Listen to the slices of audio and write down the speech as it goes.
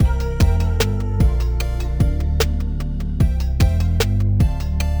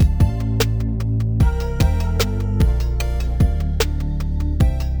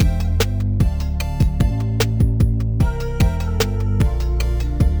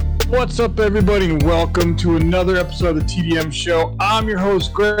What's up, everybody, and welcome to another episode of the TDM Show. I'm your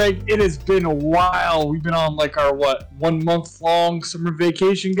host, Greg. It has been a while. We've been on 1 month long summer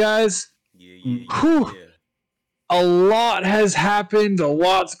vacation, guys. Whew. Yeah. A lot has happened. A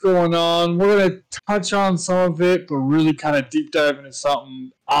lot's going on. We're going to touch on some of it, but really kind of deep dive into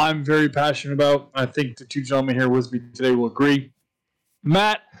something I'm very passionate about. I think the two gentlemen here with me today will agree.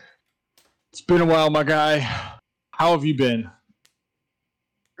 Matt, it's been a while, my guy. How have you been?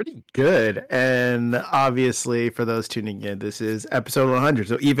 Pretty good. And obviously, for those tuning in, this is episode 100.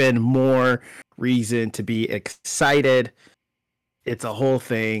 So, even more reason to be excited. It's a whole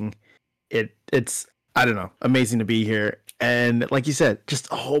thing. It's, I don't know, amazing to be here. And like you said,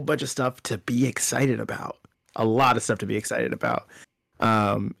 just a whole bunch of stuff to be excited about. A lot of stuff to be excited about.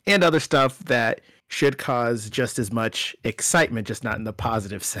 And other stuff that should cause just as much excitement, just not in the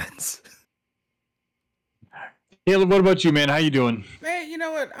positive sense. Caleb, what about you, man? How you doing? Man, you know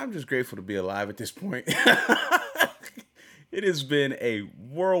what? I'm just grateful to be alive at this point. It has been a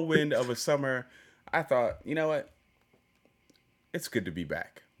whirlwind of a summer. I thought, you know what? It's good to be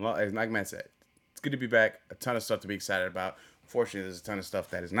back. Well, like Matt said, it's good to be back. A ton of stuff to be excited about. Fortunately, there's a ton of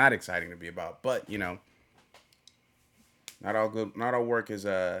stuff that is not exciting to be about. But, you know, not all good work is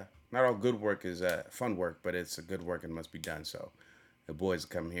fun work, but it's a good work and must be done. So the boys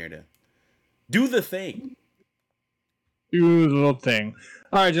come here to do the thing. Do the little thing.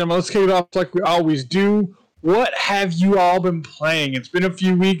 All right, gentlemen, let's kick it off like we always do. What have you all been playing? It's been a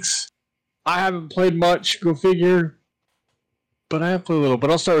few weeks. I haven't played much, go figure. But I have played a little. But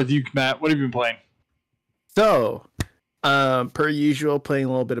I'll start with you, Matt. What have you been playing? So, per usual, playing a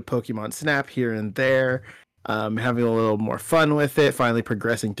little bit of Pokemon Snap here and there. Having a little more fun with it, finally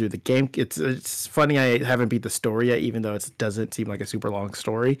progressing through the game. It's funny I haven't beat the story yet, even though it doesn't seem like a super long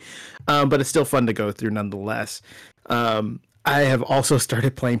story. But it's still fun to go through nonetheless. I have also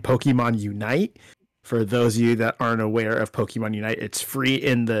started playing Pokemon Unite. For those of you that aren't aware of Pokemon Unite, it's free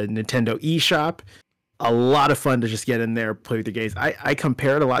in the Nintendo eShop. A lot of fun to just get in there, play with the games. I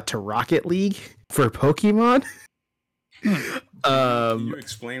compare it a lot to Rocket League for Pokemon. Can you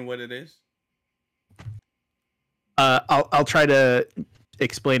explain what it is? I'll try to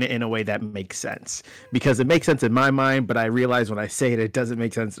explain it in a way that makes sense, because it makes sense in my mind, but I realize when I say it, it doesn't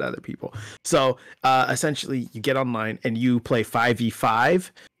make sense to other people. So essentially, you get online and you play 5v5.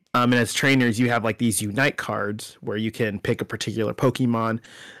 And as trainers, you have like these Unite cards where you can pick a particular Pokemon.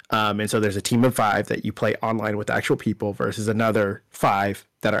 And so there's a team of 5 that you play online with actual people versus another 5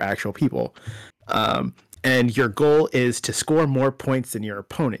 that are actual people. And your goal is to score more points than your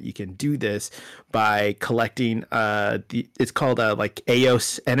opponent. You can do this by collecting it's called like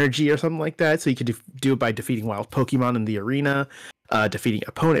Eos energy or something like that. So you can do it by defeating wild Pokemon in the arena, defeating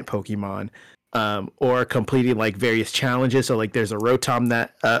opponent Pokemon, or completing like various challenges. So like there's a Rotom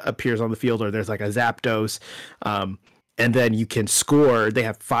that appears on the field, or there's like a Zapdos. And then you can score. They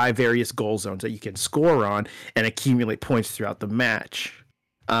have 5 various goal zones that you can score on and accumulate points throughout the match.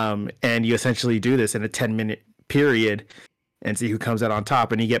 And you essentially do this in a 10-minute period and see who comes out on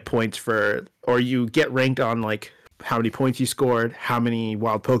top. And you get points or you get ranked on like how many points you scored, how many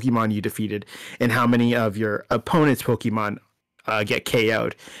wild Pokemon you defeated, and how many of your opponent's Pokemon get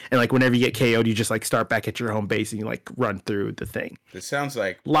KO'd. And like whenever you get KO'd, you just like start back at your home base and you like run through the thing. This sounds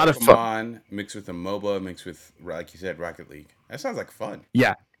like a lot Pokemon of fun mixed with a MOBA, mixed with, like you said, Rocket League. That sounds like fun.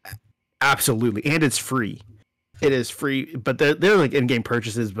 Yeah, absolutely. And it's free. It is free, but they're like in-game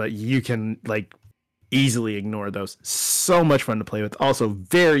purchases, but you can like easily ignore those. So much fun to play with. Also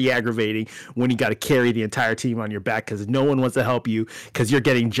very aggravating when you got to carry the entire team on your back because no one wants to help you because you're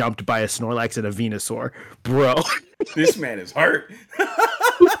getting jumped by a Snorlax and a Venusaur. Bro. This man is hurt.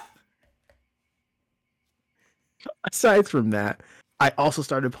 Aside from that, I also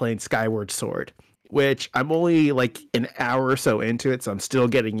started playing Skyward Sword, which I'm only like an hour or so into it, so I'm still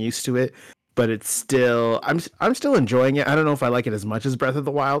getting used to it. But it's still, I'm still enjoying it. I don't know if I like it as much as Breath of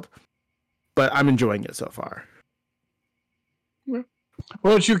the Wild, but I'm enjoying it so far. What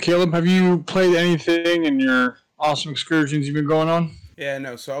about you, Caleb? Have you played anything in your awesome excursions you've been going on? Yeah,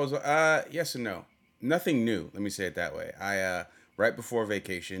 no. So I was, yes and no. Nothing new. Let me say it that way. I right before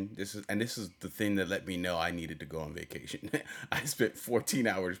vacation. This is the thing that let me know I needed to go on vacation. I spent 14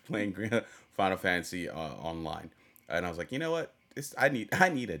 hours playing Final Fantasy online, and I was like, you know what? I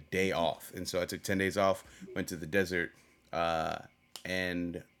need a day off, and so I took 10 days off. Went to the desert,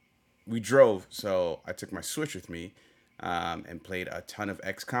 and we drove. So I took my Switch with me, and played a ton of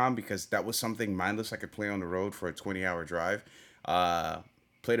XCOM because that was something mindless I could play on the road for a 20-hour drive.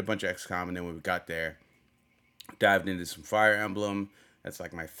 Played a bunch of XCOM, and then when we got there, dived into some Fire Emblem. That's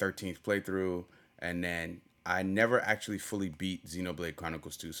like my 13th playthrough, and then I never actually fully beat Xenoblade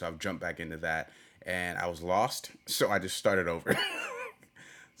Chronicles 2, so I've jumped back into that, and I was lost, so I just started over.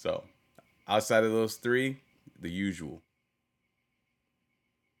 So, outside of those three, the usual.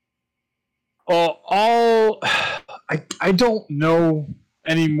 All I don't know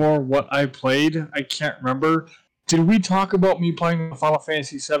anymore what I played. I can't remember. Did we talk about me playing the Final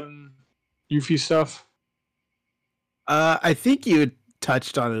Fantasy VII Yuffie stuff? I think you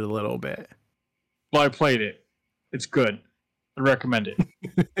touched on it a little bit. Well, I played it. It's good. I recommend it.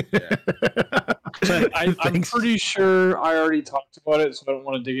 Yeah. I'm pretty sure I already talked about it, so I don't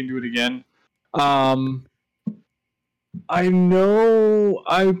want to dig into it again. I know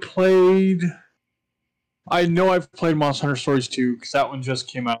I've played Monster Hunter Stories 2 because that one just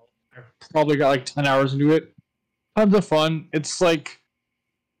came out. I probably got like 10 hours into it. Tons of fun. It's like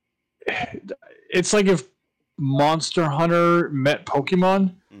if Monster Hunter met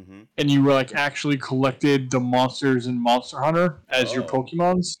Pokemon Mm-hmm. and you were like actually collected the monsters in Monster Hunter as your Oh.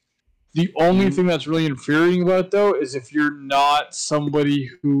 Pokemons. The only thing that's really infuriating about it, though, is if you're not somebody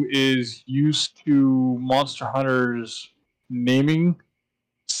who is used to Monster Hunter's naming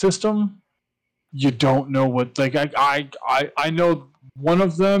system, you don't know what. Like I know one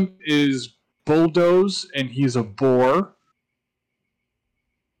of them is Bulldoze, and he's a boar,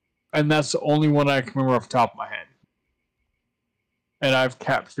 and that's the only one I can remember off the top of my head. And I've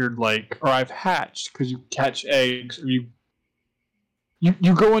captured or I've hatched because you catch eggs, or you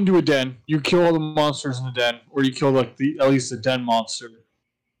go into a den, you kill all the monsters in the den, or you kill at least the den monster.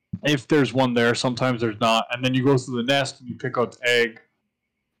 If there's one there, sometimes there's not, and then you go through the nest and you pick out the egg.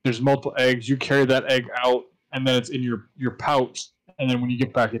 There's multiple eggs. You carry that egg out, and then it's in your pouch. And then when you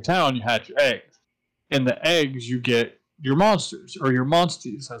get back to town, you hatch your eggs. In the eggs, you get your monsters or your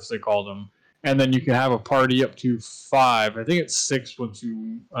monsties, as they call them. And then you can have a party up to 5. I think it's 6 once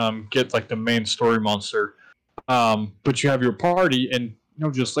you get like the main story monster. But you have your party, and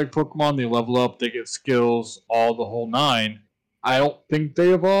just like Pokemon, they level up, they get skills, all the whole 9. I don't think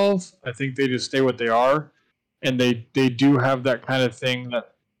they evolve. I think they just stay what they are, and they do have that kind of thing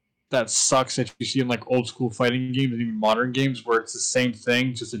that sucks that you see in like old school fighting games and even modern games where it's the same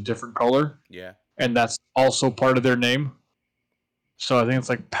thing, just a different color. Yeah. And that's also part of their name. So I think it's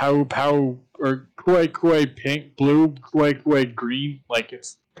like Pow Pow or Kue pink, blue, Kue green. Like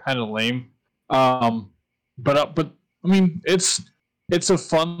it's kind of lame. But I mean it's a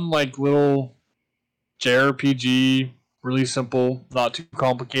fun like little JRPG, really simple, not too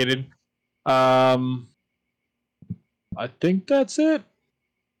complicated. I think that's it.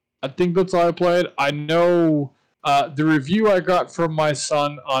 I think that's all I played. I know the review I got from my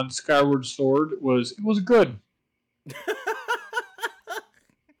son on Skyward Sword was good.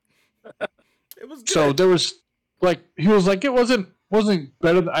 It was good. So there was he was like it wasn't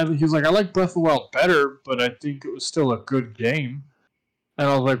better than he was like I like Breath of the Wild better, but I think it was still a good game. And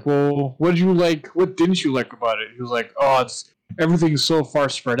I was like, well, what did you like? What didn't you like about it? He was like, oh, it's everything's so far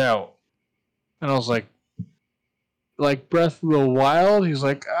spread out. And I was like Breath of the Wild? He's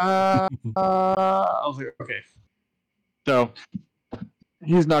like, I was like, okay. So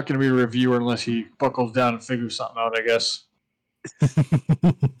he's not going to be a reviewer unless he buckles down and figures something out, I guess.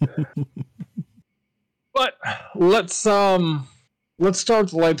 But let's start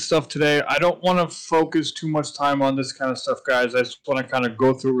with the light stuff today. I don't want to focus too much time on this kind of stuff, guys. I just want to kind of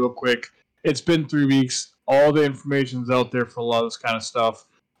go through it real quick. It's been 3 weeks. All the information's out there for a lot of this kind of stuff.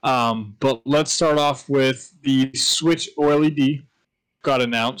 But let's start off with the Switch OLED got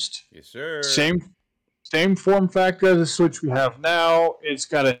announced. Yes, sir. Same form factor as the Switch we have now. It's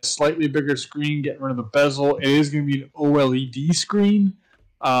got a slightly bigger screen, getting rid of the bezel. It is going to be an OLED screen.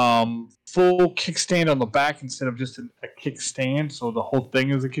 Full kickstand on the back instead of just a kickstand. So the whole thing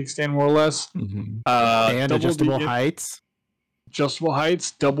is a kickstand, more or less. Mm-hmm. And adjustable heights. Adjustable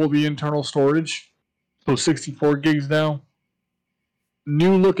heights, double the internal storage. So 64 gigs now.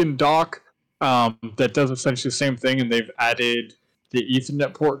 New looking dock that does essentially the same thing, and they've added the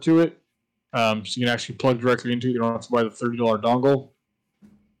Ethernet port to it. So you can actually plug directly into it. You don't have to buy the $30 dongle.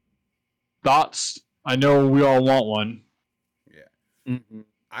 Thoughts? I know we all want one. Yeah. Mm-hmm.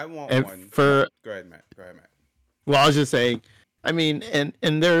 I want and one. For Go ahead, Matt. Well, I was just saying, I mean,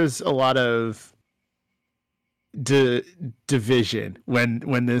 and there's a lot of division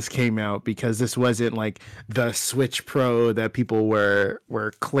when this came out, because this wasn't like the Switch Pro that people were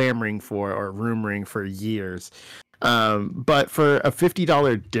clamoring for or rumoring for years. But for a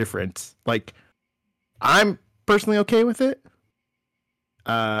 $50 difference, like, I'm personally okay with it.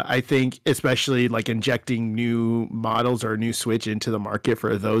 I think especially like injecting new models or a new Switch into the market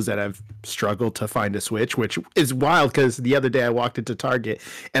for those that have struggled to find a Switch, which is wild because the other day I walked into Target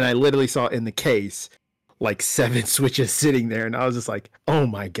and I literally saw in the case like 7 Switches sitting there, and I was just like, oh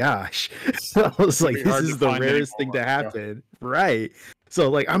my gosh. I was like, be this hard is to the find rarest thing anymore, to yeah. happen. Right. So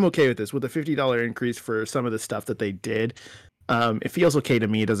like I'm okay with this. With a $50 increase for some of the stuff that they did. It feels okay to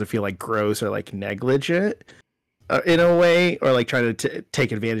me. It doesn't feel like gross or like negligent in a way, or like trying to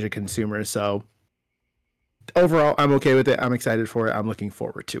take advantage of consumers. So overall, I'm okay with it. I'm excited for it. I'm looking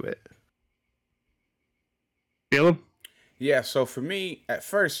forward to it. Caleb? Yeah, so for me, at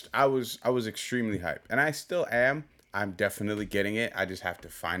first I was extremely hyped, and I still am. I'm definitely getting it. I just have to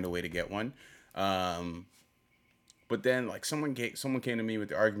find a way to get one. But then like someone came to me with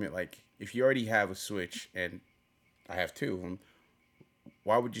the argument like, if you already have a Switch and I have two of them,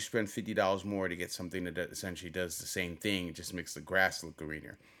 why would you spend $50 more to get something that essentially does the same thing? It just makes the grass look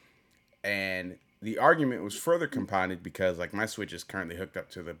greener. And the argument was further compounded because like my Switch is currently hooked up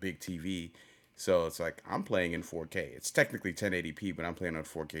to the big TV, so it's like I'm playing in 4K. It's technically 1080p, but I'm playing on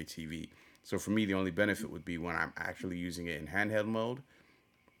 4K TV. So for me, the only benefit would be when I'm actually using it in handheld mode,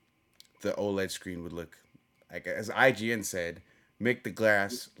 the OLED screen would look like, as IGN said, make the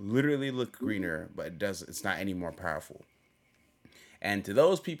glass literally look greener, but it's not any more powerful. And to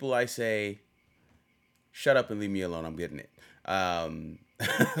those people, I say, shut up and leave me alone. I'm getting it.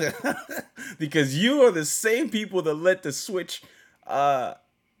 Because you are the same people that let the Switch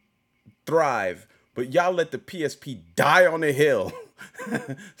thrive, but y'all let the PSP die on the hill.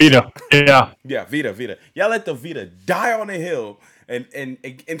 Vita. Yeah. Yeah, Vita. Y'all let the Vita die on the hill,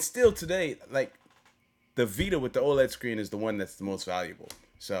 and still today, like the Vita with the OLED screen is the one that's the most valuable.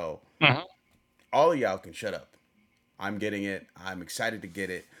 So all of y'all can shut up. I'm getting it. I'm excited to get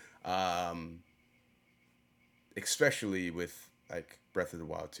it. Especially with like Breath of the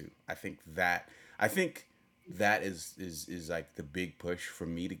Wild 2. I think that is like the big push for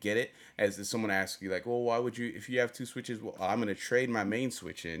me to get it. As someone asks you like, well, why would you, if you have two Switches? Well, I'm gonna trade my main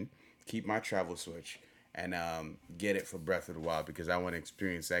Switch in, keep my travel Switch, and get it for Breath of the Wild because I want to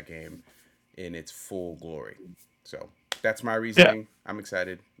experience that game in its full glory. So that's my reasoning. Yeah. I'm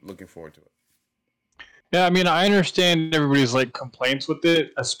excited, looking forward to it. Yeah, I mean, I understand everybody's like complaints with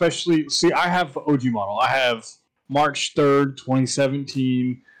it, especially. See, I have the OG model. I have March 3rd,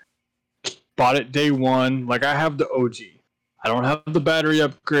 2017. Bought it day one. Like, I have the OG. I don't have the battery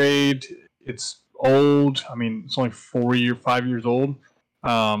upgrade. It's old. I mean, it's only 5 years old.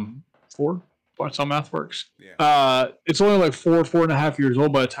 4? That's how math works. Yeah. It's only like 4.5 years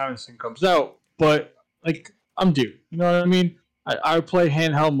old by the time this thing comes out. But, like, I'm due. You know what I mean? I play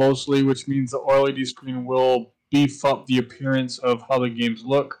handheld mostly, which means the OLED screen will beef up the appearance of how the games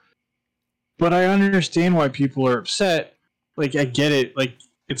look. But I understand why people are upset. Like, I get it. Like,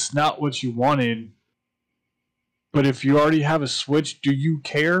 it's not what you wanted. But if you already have a Switch, do you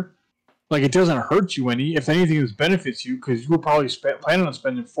care? Like, it doesn't hurt you any. If anything, it benefits you because you were probably planning on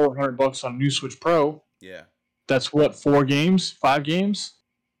spending $400 on a new Switch Pro. Yeah. That's what, 4 games? 5 games?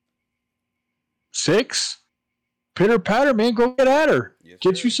 6? Pitter patter, man, go get at her. Yes,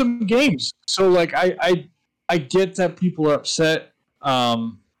 get sir. You some games. So like I get that people are upset.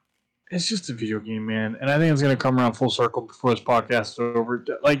 It's just a video game, man, and I think it's gonna come around full circle before this podcast is over.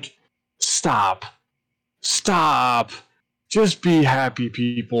 Like, stop. Just be happy,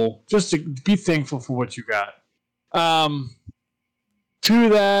 people. Just be thankful for what you got. To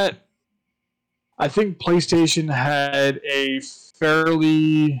that, I think PlayStation had a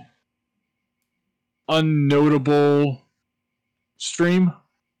fairly unnotable stream,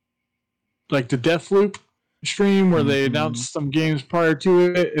 like the Deathloop stream where they announced some games prior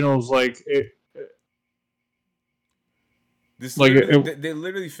to it, and it was like they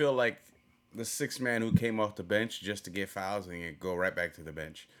literally feel like the 6th man who came off the bench just to get fouls and go right back to the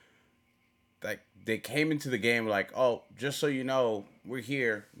bench. Like, they came into the game like, oh, just so you know, we're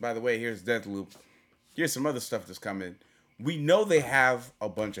here. By the way, here's Deathloop. Here's some other stuff that's coming. We know they have a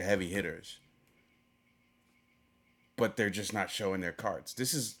bunch of heavy hitters, but they're just not showing their cards.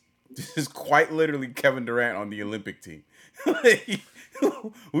 This is quite literally Kevin Durant on the Olympic team.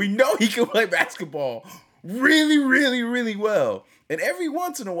 We know he can play basketball really, really, really well. And every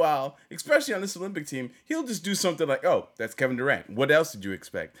once in a while, especially on this Olympic team, he'll just do something like, oh, that's Kevin Durant. What else did you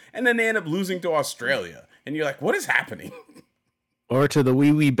expect? And then they end up losing to Australia. And you're like, what is happening? Or to the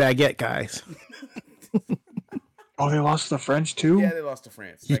wee baguette guys. Oh, they lost to French too? Yeah, they lost to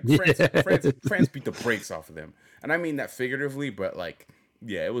France. Like, France beat the brakes off of them. And I mean that figuratively, but like,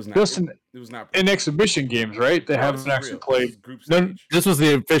 yeah, it was not. It was not in exhibition games, right? They haven't actually played. Group stage. This was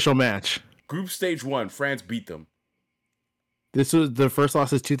the official match. Group stage 1, France beat them. This was the first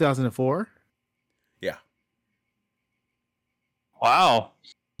loss is 2004. Yeah. Wow,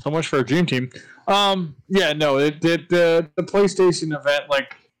 so much for a dream team. Yeah, no, the PlayStation event,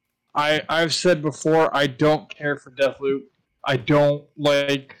 like, I've said before, I don't care for Deathloop. I don't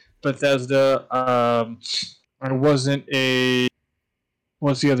like Bethesda. I wasn't a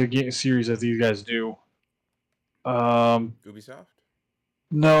what's the other game series that these guys do? Ubisoft,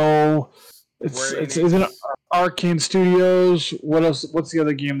 No, Square it's isn't it Enix. Arcane Studios. What else? What's the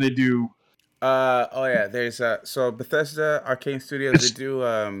other game they do? Oh yeah, there's so Bethesda, Arcane Studios. They It's do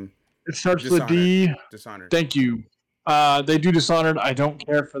it starts with a Dishonored. D. Dishonored. Thank you. They do Dishonored. I don't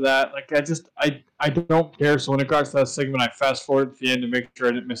care for that. Like I don't care. So when it got to that segment, I fast forward to the end to make sure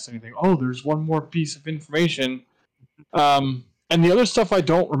I didn't miss anything. Oh, there's one more piece of information. And the other stuff I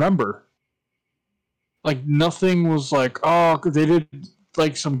don't remember. Like nothing was like, oh, 'cause they did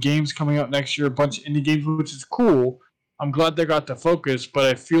like some games coming out next year, a bunch of indie games, which is cool. I'm glad they got to focus, but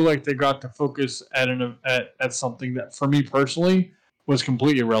I feel like they got to focus at something that for me personally was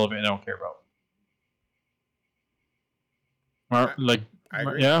completely irrelevant and I don't care about. I, Like, I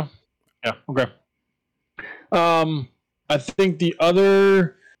agree. yeah, okay. I think the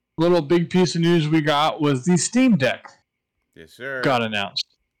other little big piece of news we got was the Steam Deck Yes, sir. got announced.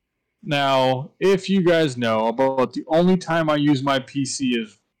 Now, if you guys know about the only time I use my PC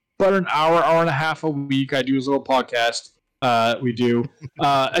is about an hour and a half a week. I do this little podcast. We do.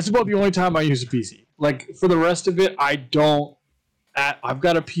 That's about the only time I use a PC. Like for the rest of it, I don't. I've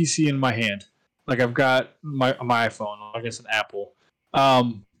got a PC in my hand. Like I've got my iPhone. I guess an Apple.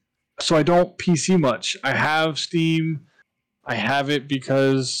 So I don't PC much. I have Steam. I have it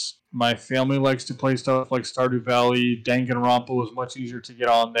because my family likes to play stuff like Stardew Valley. Danganronpa is much easier to get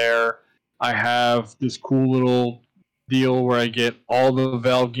on there. I have this cool little deal where I get all the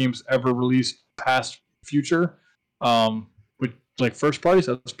Valve games ever released past future, with like first parties.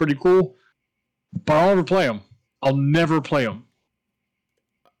 That's pretty cool. But I'll never play them. I'll never play them.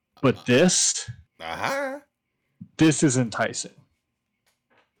 But Aha. this is enticing.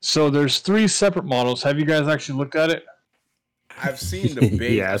 So there's 3 separate models. Have you guys actually looked at it? I've seen the base.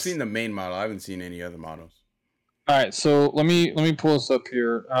 I've Yes. seen the main model. I haven't seen any other models. All right, so let me pull this up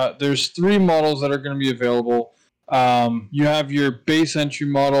here. There's 3 models that are going to be available. You have your base entry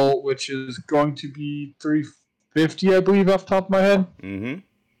model, which is going to be 350, I believe, off the top of my head. Mm-hmm.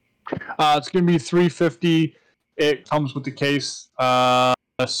 It's going to be 350. It comes with the case,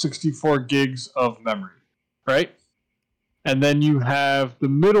 64 gigs of memory, right? And then you have the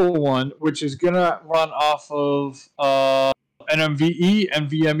middle one, which is going to run off of NVMe,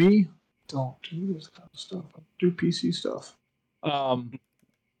 NVMe. Don't do this kind of stuff. Do PC stuff.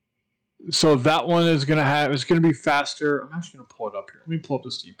 So that one is gonna have. It's gonna be faster. I'm actually gonna pull it up here. Let me pull up the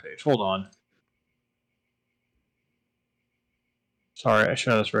Steam page. Hold on. Sorry, I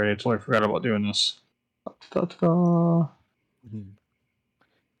should have this ready. I totally forgot about doing this. Da-da-da.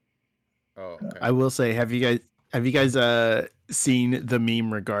 Oh, okay. I will say, have you guys seen the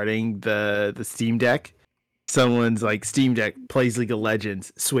meme regarding the Steam Deck? Someone's like, Steam Deck plays League of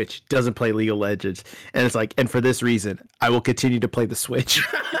Legends, Switch doesn't play League of Legends, and it's like, and for this reason, I will continue to play the Switch.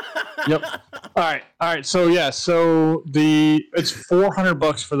 Yep. All right. So yeah. So it's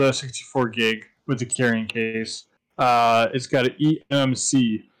 $400 for the 64 gig with the carrying case. It's got an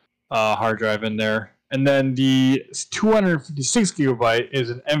eMMC hard drive in there, and then the 256 gigabyte is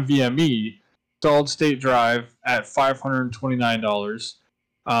an NVMe solid state drive at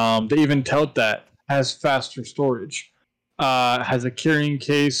 $529. They even tout that has faster storage. Has a carrying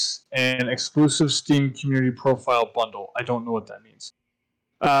case and exclusive Steam community profile bundle. I don't know what that means.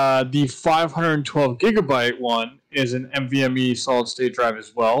 The 512 gigabyte one is an NVMe solid state drive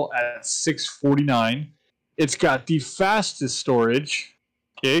as well at $649. It's got the fastest storage.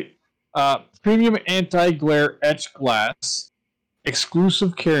 Okay. Premium anti-glare etched glass,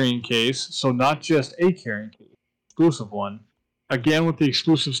 exclusive carrying case, so not just a carrying case, exclusive one. Again with the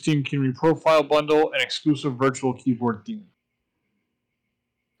exclusive Steam community profile bundle and exclusive virtual keyboard theme.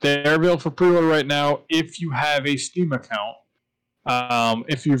 They're available for pre-order right now if you have a Steam account.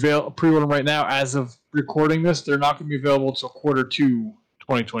 If you pre-order them right now, as of recording this, they're not going to be available until Q2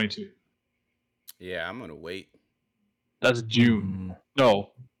 2022. Yeah, I'm gonna wait. That's June. No.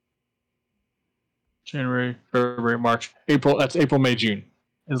 January, February, March, April. That's April, May, June.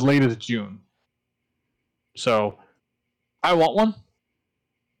 As late as June. So, I want one.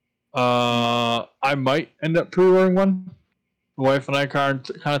 I might end up pre-ordering one. My wife and I kind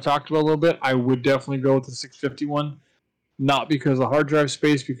of talked about it a little bit. I would definitely go with the 650 one. Not because of hard drive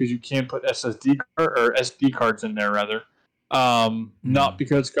space, because you can't put SSD or SD cards in there, rather. Not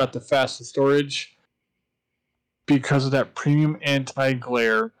because it's got the fastest storage, because of that premium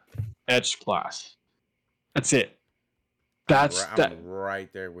anti-glare etched glass. That's it. I'm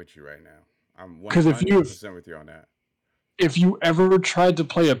right there with you right now. I'm 'Cause if you- 100% with you on that. if you ever tried to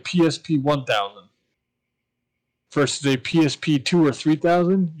play a PSP 1000 versus a PSP 2 or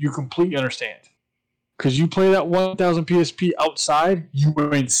 3000, you completely understand. Because you play that 1000 PSP outside, you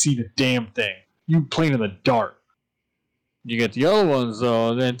ain't see the damn thing. You playing in the dark. You get the other ones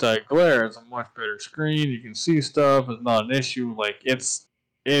though, the anti-glare. It's a much better screen. You can see stuff. It's not an issue. Like it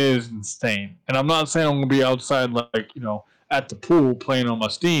is insane. And I'm not saying I'm gonna be outside like at the pool playing on my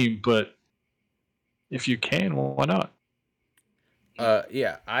Steam, but if you can, well, why not?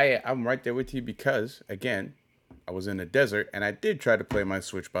 Yeah, I'm right there with you because again, I was in the desert and I did try to play my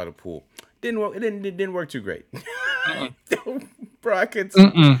Switch by the pool. Didn't work. It didn't work too great. Bro, I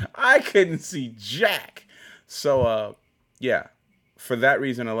couldn't see jack. So yeah, for that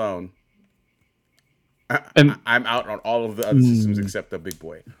reason alone, And I'm out on all of the other systems except the big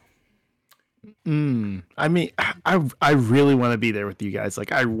boy. I mean, I really want to be there with you guys.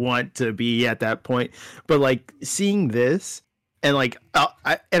 Like, I want to be at that point, but like seeing this and like,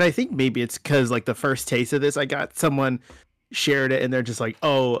 I think maybe it's because like the first taste of this, I got someone shared it and they're just like,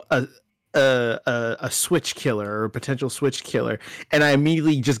 oh, a Switch killer or a potential Switch killer, and I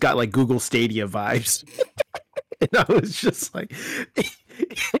immediately just got like Google Stadia vibes, and I was just like,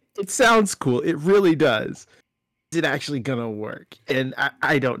 it sounds cool. It really does. Is it actually gonna work? And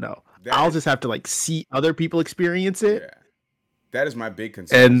I don't know. I'll just have to like see other people experience it. Yeah, that is my big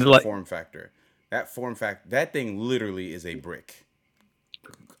concern. And Is the like, form factor. That thing literally is a brick.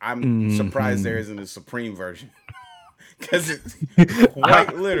 I'm surprised there isn't a Supreme version because it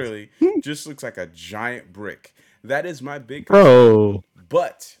quite literally just looks like a giant brick. That is my big concern. bro.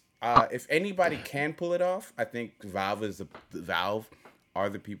 But if anybody can pull it off, I think Valve are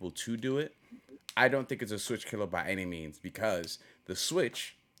the people to do it. I don't think it's a Switch killer by any means because the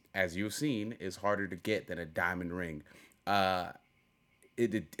Switch, as you've seen, is harder to get than a diamond ring. They're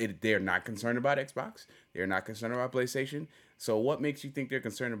not concerned about Xbox. They're not concerned about PlayStation. So what makes you think they're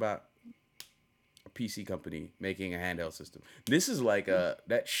concerned about a PC company making a handheld system? This is like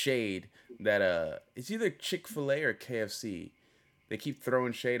that shade that it's either Chick-fil-A or KFC. They keep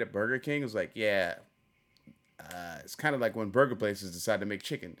throwing shade at Burger King. It's like, yeah, it's kind of like when burger places decide to make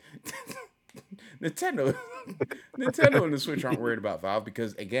chicken. Nintendo and the Switch aren't worried about Valve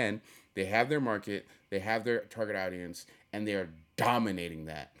because again, they have their market, they have their target audience, and they are dominating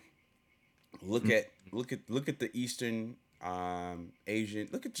that. Look at the Eastern Asian.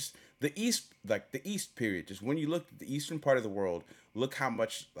 Look at just the East, like the East period. Just when you look at the Eastern part of the world, look how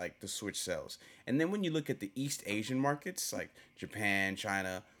much like the Switch sells. And then when you look at the East Asian markets like Japan,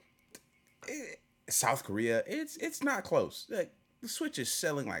 China, South Korea, it's not close. Like the Switch is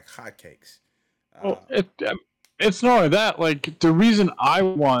selling like hotcakes. well, it's not only that. Like the reason I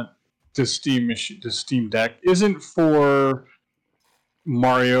want the Steam Deck isn't for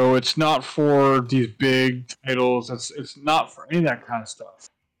Mario. It's not for these big titles. It's not for any of that kind of stuff.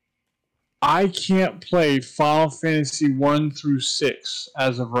 I can't play Final Fantasy 1 through 6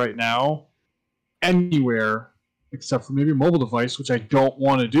 as of right now anywhere except for maybe a mobile device, which I don't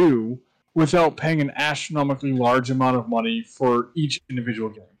want to do, without paying an astronomically large amount of money for each individual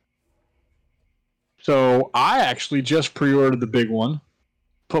game. So I actually just pre-ordered the big one,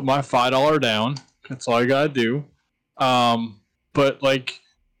 put my $5 down. That's all I gotta do. But like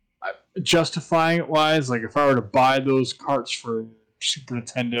justifying it wise, like if I were to buy those carts for Super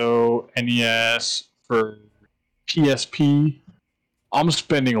Nintendo, NES, for PSP, I'm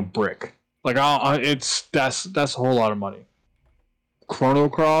spending a brick. Like that's a whole lot of money. Chrono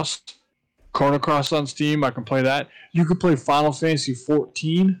Cross on Steam, I can play that. You can play Final Fantasy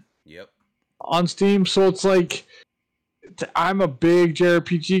 14 Yep. on Steam, so it's like I'm a big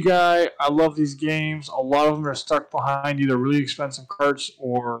JRPG guy. I love these games. A lot of them are stuck behind either really expensive carts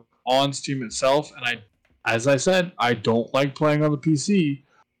or on Steam itself. And as I said, I don't like playing on the PC,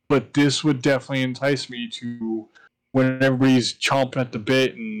 but this would definitely entice me to when everybody's chomping at the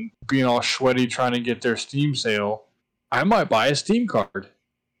bit and being all sweaty trying to get their Steam sale. I might buy a Steam card.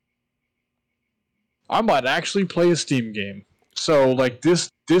 I might actually play a Steam game. So like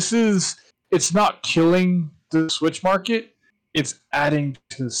this is it's not killing the Switch market, it's adding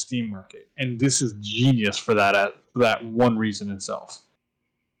to the Steam market. And this is genius for that one reason itself.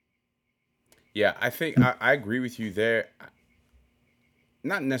 Yeah, I think I agree with you there.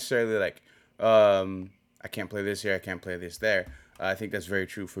 Not necessarily like I can't play this here, I can't play this there. I think that's very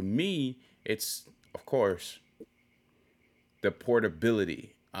true. For me, it's of course the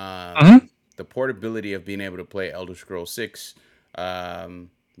portability. The portability of being able to play Elder Scrolls 6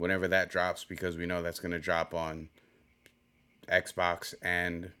 whenever that drops, because we know that's going to drop on Xbox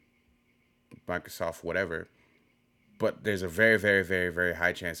and Microsoft, whatever. But there's a very, very, very, very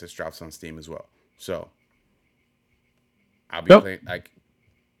high chance this drops on Steam as well. So I'll be Yep. playing like,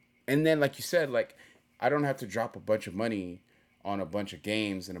 and then like you said, like I don't have to drop a bunch of money on a bunch of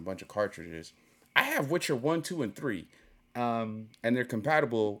games and a bunch of cartridges. I have Witcher 1, 2, and 3. And they're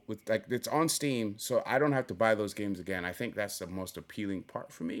compatible with like it's on Steam, so I don't have to buy those games again. I think that's the most appealing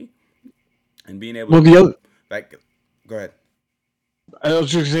part for me. And being able Well, to the other, like go ahead. I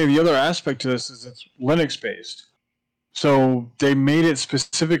was just saying the other aspect to this is it's Linux based. So they made it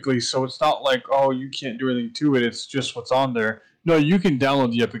specifically so it's not like, oh, you can't do anything to it. It's just what's on there. No, you can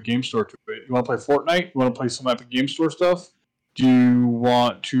download the Epic Game Store to it. You want to play Fortnite? You want to play some Epic Game Store stuff? Do you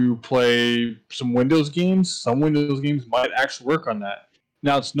want to play some Windows games? Some Windows games might actually work on that.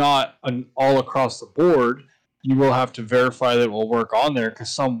 Now, it's not an all across the board. You will have to verify that it will work on there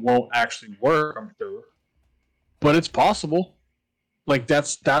because some won't actually work, I'm sure. But it's possible. Like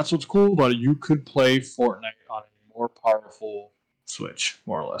that's what's cool about it. You could play Fortnite on a more powerful Switch,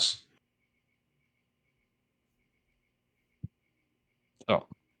 more or less. So,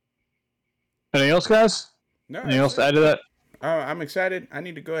 anything else, guys? No, Anything that's else to it. add to that? I'm excited. I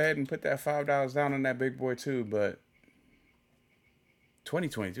need to go ahead and put that $5 down on that big boy too, but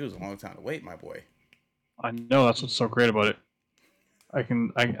 2022 is a long time to wait, my boy. I know that's what's so great about it. I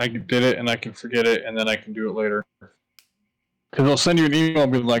did it and I can forget it and then I can do it later. Because they'll send you an email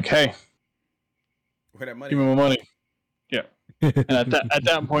and be like, "Hey, Where that money give me go? my money." Yeah. And at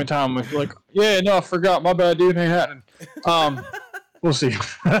that point in time, if you're like, "Yeah, no, I forgot. My bad, dude. Ain't happening." We'll see.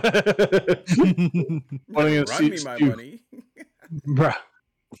 Better run me my money. Bruh.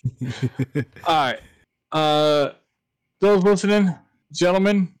 All right. Those listening,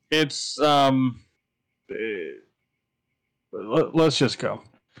 gentlemen, it's let's just go.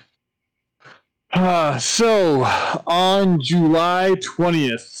 So on July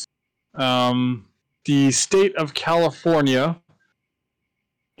 20th, the state of California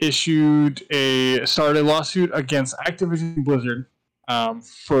started a lawsuit against Activision Blizzard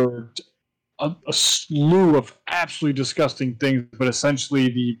for a slew of absolutely disgusting things, but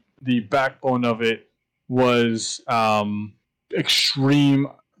essentially the backbone of it was extreme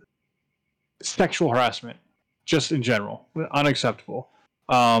sexual harassment, just in general, unacceptable.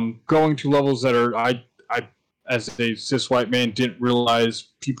 Going to levels that are I as a cis white man didn't realize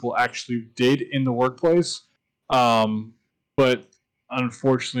people actually did in the workplace, but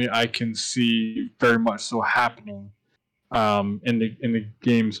unfortunately, I can see very much so happening in the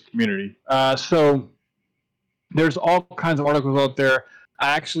games community. So there's all kinds of articles out there. I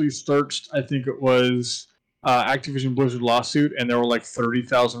actually searched. I think it was Activision Blizzard lawsuit, and there were like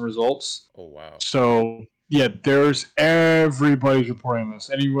 30,000 results. Oh wow. So yeah, there's everybody's reporting this.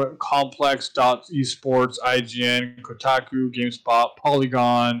 Anyone, Complex, Esports, IGN, Kotaku, GameSpot,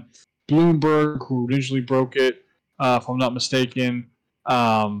 Polygon, Bloomberg, who originally broke it, if I'm not mistaken.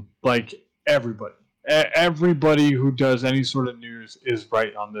 Like everybody, everybody who does any sort of news is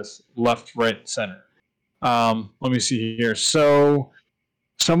right on this, left, right, center. Let me see here. So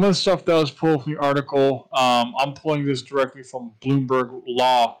some of the stuff that was pulled from the article, I'm pulling this directly from Bloomberg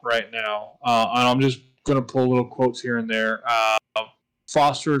Law right now, and I'm just going to pull little quotes here and there.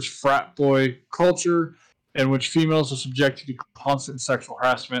 Fosters frat boy culture in which females are subjected to constant sexual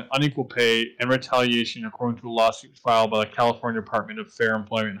harassment, unequal pay, and retaliation, according to a lawsuit filed by the California Department of Fair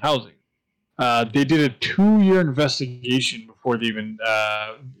Employment and Housing. They did a 2-year investigation before they even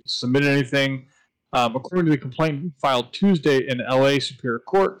submitted anything. According to the complaint filed Tuesday in LA Superior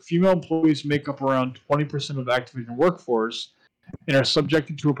Court, female employees make up around 20% of the Activision workforce and are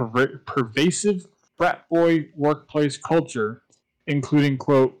subjected to a pervasive frat boy workplace culture, including,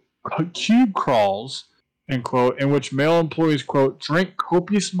 quote, cube crawls, end quote, in which male employees, quote, drink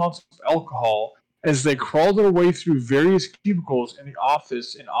copious amounts of alcohol as they crawl their way through various cubicles in the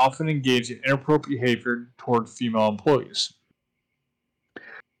office and often engage in inappropriate behavior toward female employees.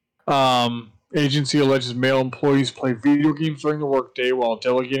 Agency alleges male employees play video games during the workday while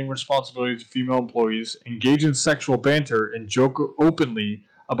delegating responsibilities to female employees, engage in sexual banter, and joke openly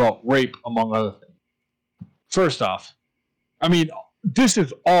about rape, among other things. First off, I mean, this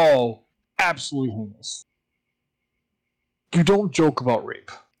is all absolutely heinous. You don't joke about rape.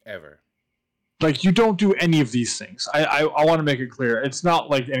 Ever. Like, you don't do any of these things. I want to make it clear. It's not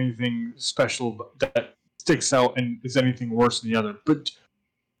like anything special that sticks out and is anything worse than the other. But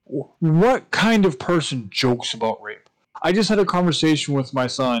what kind of person jokes about rape? I just had a conversation with my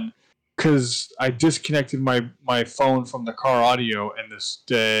son because I disconnected my phone from the car audio and this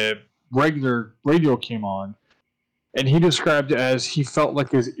regular radio came on, and he described it as he felt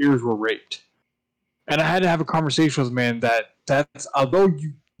like his ears were raped. And I had to have a conversation with a man that's although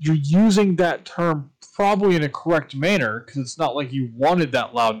you're using that term probably in a correct manner because it's not like you wanted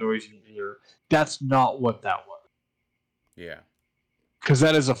that loud noise in your ear. That's not what that was. Yeah. because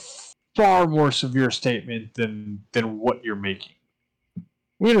that is a far more severe statement than what you're making.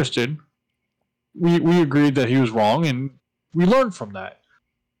 We understood. We agreed that he was wrong, and we learned from that.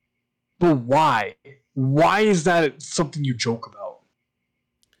 But why? Why is that something you joke about?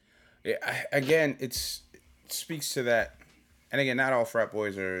 Yeah. Again, it speaks to that. And again, not all frat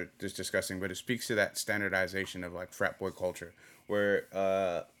boys are just disgusting, but it speaks to that standardization of like frat boy culture, where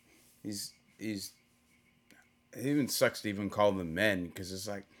he's it even sucks to even call them men because it's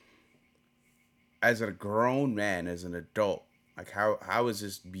like as a grown man, as an adult, like how is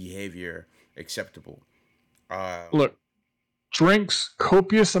this behavior acceptable? Look, drinks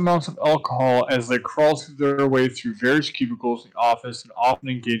copious amounts of alcohol as they crawl through their way through various cubicles in the office and often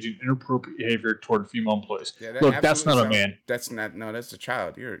engage in inappropriate behavior toward female employees. Yeah, that Look, that's absolutely not a sounds. man. That's not. No, that's a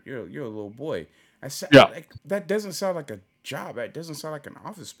child. You're a little boy. Yeah. Like that doesn't sound like a job. That doesn't sound like an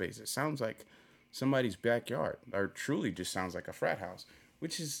office space. It sounds like somebody's backyard, or truly just sounds like a frat house,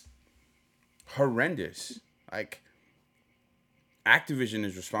 which is horrendous. Like Activision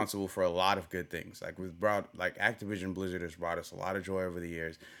is responsible for a lot of good things. Like Activision Blizzard has brought us a lot of joy over the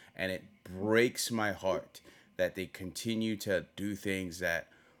years, and it breaks my heart that they continue to do things that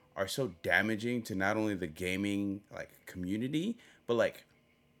are so damaging to not only the gaming like community, but like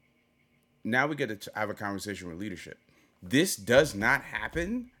now we get to have a conversation with leadership. This does not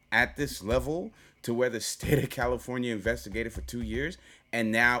happen at this level to where the state of California investigated for 2 years,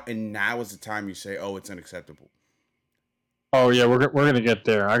 and now is the time you say, oh, it's unacceptable. Oh yeah, we're gonna get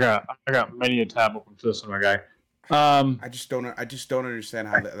there. I got many a tab open for this one, my guy. Um, I just don't understand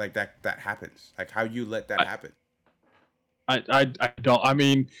how that happens. Like how you let that I, happen. I don't. I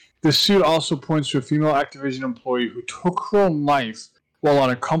mean, the suit also points to a female Activision employee who took her own life while on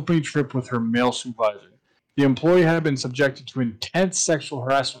a company trip with her male supervisor. The employee had been subjected to intense sexual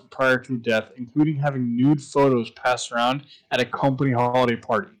harassment prior to death, including having nude photos passed around at a company holiday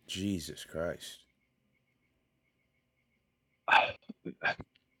party. Jesus Christ.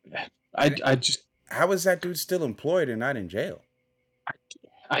 And I just how is that dude still employed and not in jail?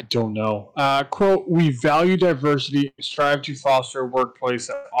 I don't know. Quote, we value diversity and strive to foster a workplace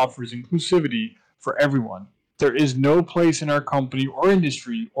that offers inclusivity for everyone. There is no place in our company or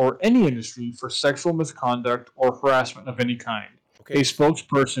industry or any industry for sexual misconduct or harassment of any kind. A Okay,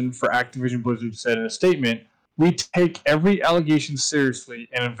 spokesperson for Activision Blizzard said in a statement, we take every allegation seriously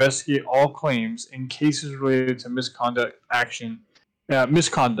and investigate all claims in cases related to misconduct. Action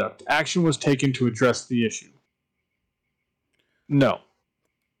was taken to address the issue. No,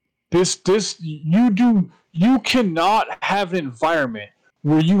 this you cannot have an environment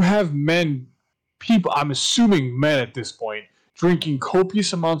where you have men, people, I'm assuming men at this point, drinking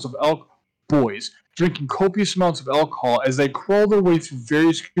copious amounts of alcohol, boys drinking copious amounts of alcohol as they crawl their way through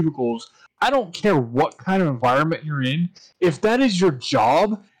various cubicles. I don't care what kind of environment you're in. If that is your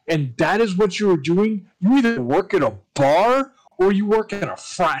job and that is what you're doing, you either work at a bar or you work at a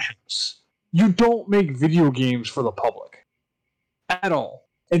frat house. You don't make video games for the public at all.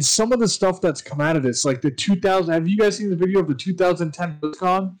 And some of the stuff that's come out of this, like the 2000, have you guys seen the video of the 2010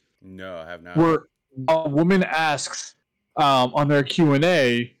 BlizzCon no, I have not. where a woman asks on their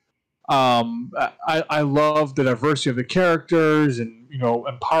Q&A, I love the diversity of the characters and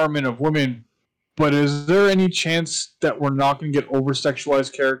empowerment of women, but is there any chance that we're not going to get over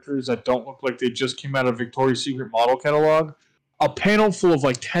sexualized characters that don't look like they just came out of Victoria's Secret model catalog? A panel full of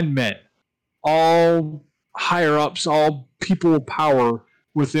like 10 men, all higher ups, all people of power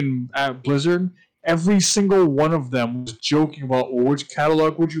within Blizzard. Every single one of them was joking about, well, which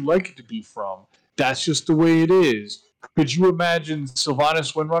catalog would you like it to be from? That's just the way it is. Could you imagine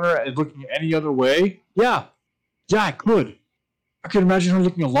Sylvanas Windrunner looking any other way? Yeah, I could. I could imagine her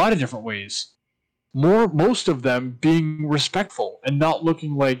looking a lot of different ways. Most of them being respectful and not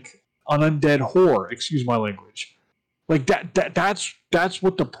looking like an undead whore. Excuse my language. Like that's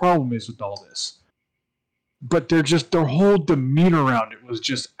what the problem is with all this. But their whole demeanor around it was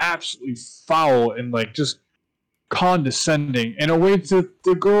just absolutely foul and like just condescending in a way to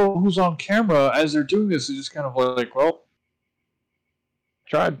the girl who's on camera as they're doing this is just kind of like, well,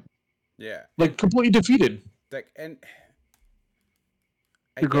 tried, Yeah, like completely defeated. and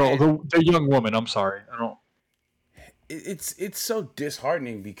The girl, again, the young woman. I'm sorry, I don't. it's so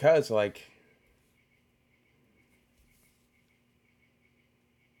disheartening because like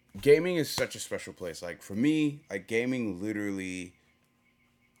gaming is such a special place. Like for me, like gaming literally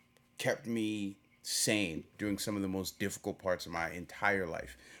kept me sane during some of the most difficult parts of my entire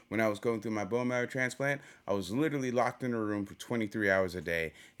life. When I was going through my bone marrow transplant, I was literally locked in a room for 23 hours a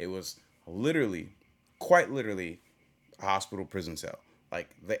day. It was literally, quite literally, a hospital prison cell.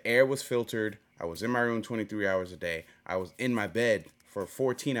 Like, the air was filtered. I was in my room 23 hours a day. I was in my bed for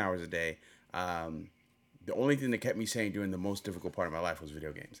 14 hours a day. The only thing that kept me sane during the most difficult part of my life was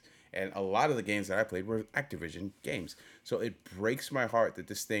video games. And a lot of the games that I played were Activision games. So it breaks my heart that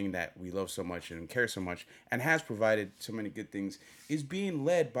this thing that we love so much and care so much and has provided so many good things is being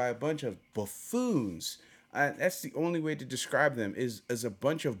led by a bunch of buffoons. That's the only way to describe them, is as a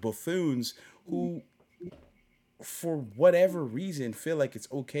bunch of buffoons who, for whatever reason, feel like it's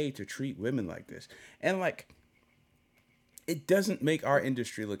okay to treat women like this. And, like, it doesn't make our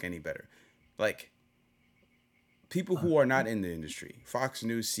industry look any better. Like, people who are not in the industry, Fox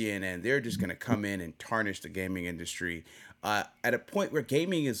News, CNN, they're just going to come in and tarnish the gaming industry at a point where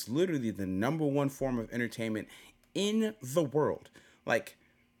gaming is literally the number one form of entertainment in the world. Like,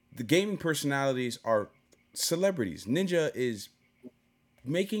 the gaming personalities are celebrities. Ninja is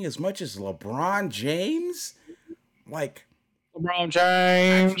making as much as LeBron James. Like, LeBron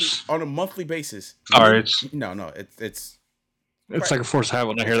James actually, on a monthly basis. Sorry, it's It's like a force habit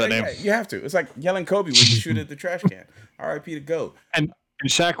when I hear that name. You have to. It's like yelling Kobe when you shoot at the trash can. R.I.P. to GOAT. And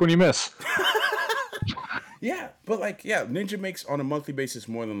Shaq when you miss. Yeah, but like, yeah, Ninja makes on a monthly basis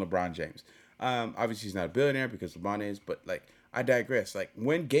more than LeBron James. Obviously, he's not a billionaire because LeBron is, but like, I digress. Like,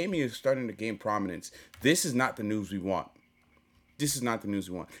 when gaming is starting to gain prominence, this is not the news we want. This is not the news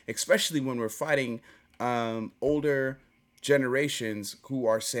we want, especially when we're fighting older generations who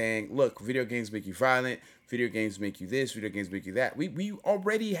are saying, look, video games make you violent, video games make you this, video games make you that. We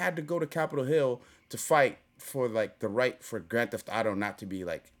already had to go to Capitol Hill to fight for like the right for Grand Theft Auto not to be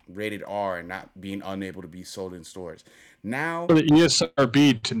like rated R and not being unable to be sold in stores. Now, for the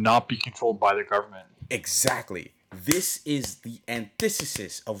ESRB to not be controlled by the government. Exactly. This is the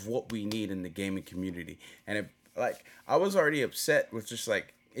antithesis of what we need in the gaming community. And I was already upset with just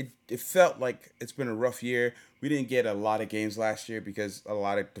like, it felt like it's been a rough year. We didn't get a lot of games last year because a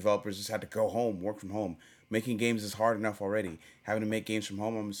lot of developers just had to go home, work from home. Making games is hard enough already. Having to make games from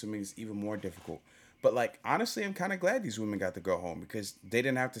home, I'm assuming, is even more difficult. But like, honestly, I'm kind of glad these women got to go home because they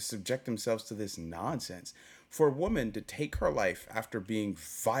didn't have to subject themselves to this nonsense. For a woman to take her life after being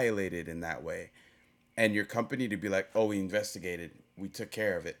violated in that way, and your company to be like, oh, we investigated, we took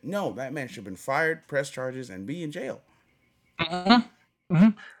care of it. No, that man should have been fired, press charges, and be in jail. Mm-hmm. Mm-hmm.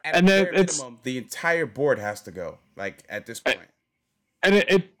 And then minimum, the entire board has to go. Like, at this point. And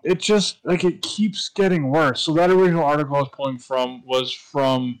it just like it keeps getting worse. So that original article I was pulling from was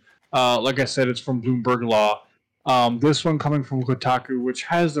from, like I said, it's from Bloomberg Law. This one coming from Kotaku, which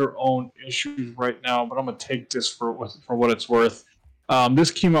has their own issues right now, but I'm gonna take this for what it's worth. This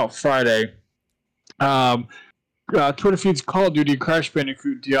came out Friday. Twitter feeds Call of Duty, Crash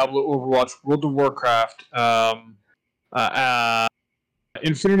Bandicoot, Diablo, Overwatch, World of Warcraft,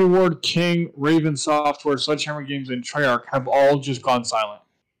 Infinity Ward, King, Raven Software, Sledgehammer Games, and Treyarch have all just gone silent.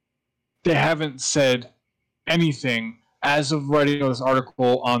 They haven't said anything as of writing this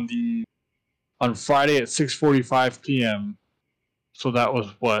article on Friday at 6:45 p.m. So that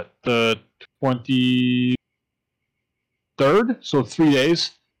was what, the 23rd? So 3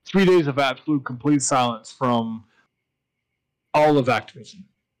 days. 3 days of absolute complete silence from all of Activision.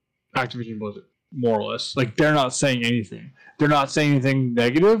 Activision Blizzard, more or less. Like, they're not saying anything. They're not saying anything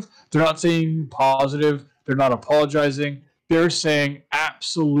negative. They're not saying anything positive. They're not apologizing. They're saying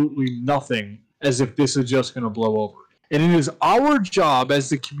absolutely nothing, as if this is just going to blow over. And it is our job as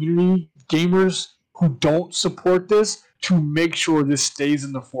the community gamers who don't support this to make sure this stays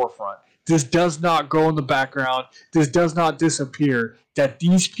in the forefront. This does not go in the background. This does not disappear. That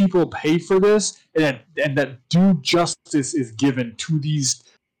these people pay for this, and that due justice is given to these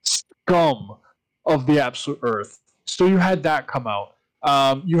scum of the absolute earth. So you had that come out.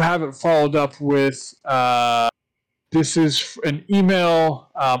 You have it followed up with this is an email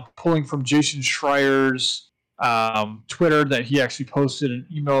pulling from Jason Schreier's Twitter that he actually posted, an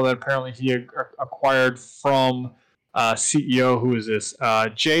email that apparently he acquired from CEO, who is this?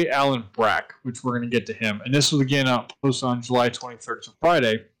 J. Allen Brack, which we're going to get to him. And this was again posted on July 23rd, so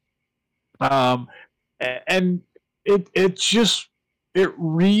Friday. And it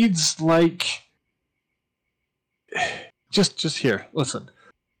reads like, just here, listen.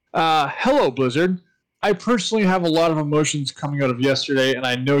 Hello, Blizzard. I personally have a lot of emotions coming out of yesterday, and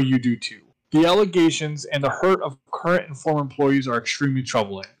I know you do too. The allegations and the hurt of current and former employees are extremely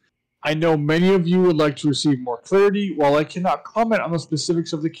troubling. I know many of you would like to receive more clarity. While I cannot comment on the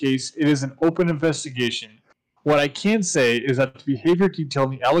specifics of the case, it is an open investigation. What I can say is that the behavior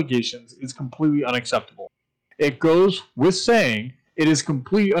detailed in the allegations is completely unacceptable. It goes with saying it is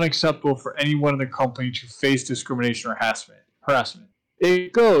completely unacceptable for anyone in the company to face discrimination or harassment.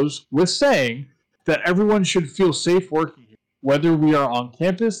 It goes with saying that everyone should feel safe working here. whether we are on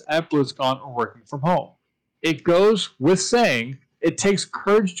campus, at BlizzCon, or working from home. It goes with saying it takes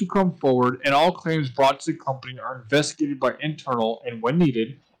courage to come forward, and all claims brought to the company are investigated by internal and, when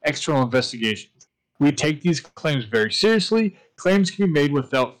needed, external investigations. We take these claims very seriously. Claims can be made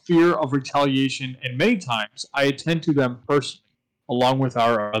without fear of retaliation, and many times I attend to them personally, along with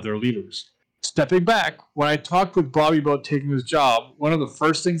our other leaders. Stepping back, when I talked with Bobby about taking this job, one of the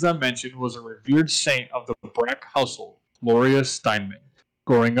first things I mentioned was a revered saint of the Brack household, Gloria Steinman.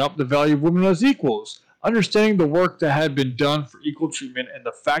 Growing up, the value of women as equals, understanding the work that had been done for equal treatment, and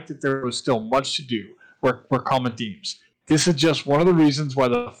the fact that there was still much to do were common themes. This is just one of the reasons why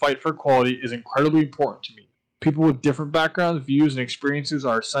the fight for equality is incredibly important to me. People with different backgrounds, views, and experiences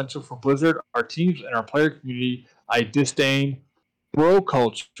are essential for Blizzard, our teams, and our player community. I disdain bro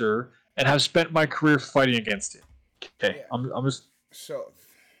culture and have spent my career fighting against it. Okay, Yeah. I'm just. So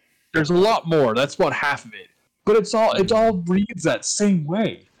There's a lot more. That's about half of it, but it all reads that same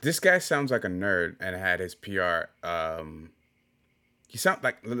way. this guy sounds like a nerd and had his PR. He sounds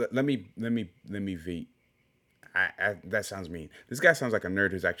like let me veet. That sounds mean. This guy sounds like a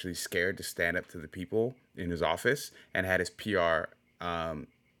nerd who's actually scared to stand up to the people in his office and had his PR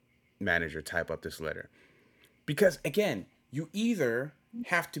manager type up this letter. Because again, you either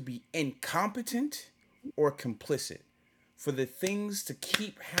have to be incompetent or complicit for the things to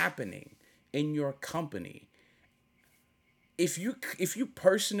keep happening in your company. If you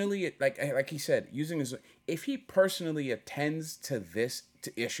personally, like he said, using his, if he personally attends to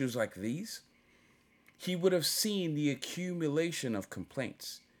issues like these, he would have seen the accumulation of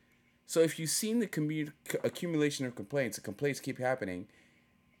complaints. So if you've seen the accumulation of complaints, the complaints keep happening,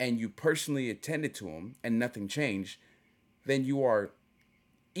 and you personally attended to them and nothing changed, then you are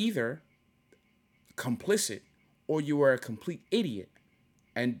either complicit or you are a complete idiot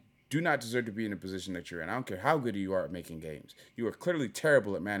and do not deserve to be in the position that you're in. I don't care how good you are at making games. You are clearly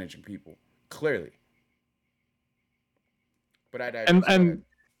terrible at managing people. Clearly. But I'm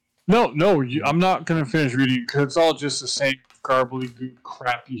not going to finish reading because it's all just the same garbly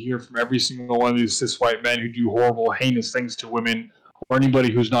crap you hear from every single one of these cis white men who do horrible, heinous things to women or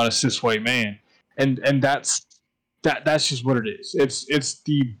anybody who's not a cis white man, and that's just what it is. It's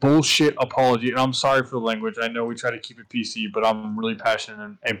the bullshit apology, and I'm sorry for the language. I know we try to keep it PC, but I'm really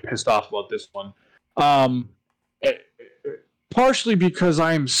passionate and pissed off about this one. Partially because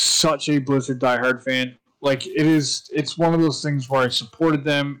I am such a Blizzard diehard fan. Like it's one of those things where I supported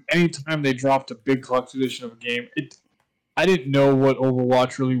them anytime they dropped a big collector's edition of a game. I didn't know what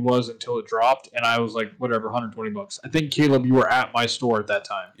Overwatch really was until it dropped, and I was like, whatever, $120. I think, Caleb, you were at my store at that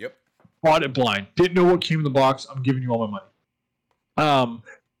time. Yep. Bought it blind. Didn't know what came in the box. I'm giving you all my money.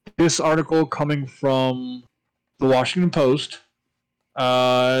 This article coming from the Washington Post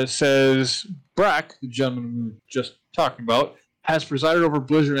says Brack, the gentleman we were just talking about, has presided over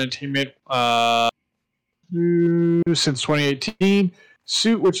Blizzard Entertainment since 2018.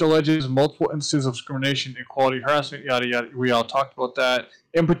 Suit which alleges multiple instances of discrimination, equality, harassment, yada yada. We all talked about that.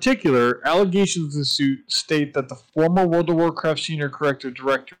 In particular, allegations in the suit state that the former World of Warcraft senior creative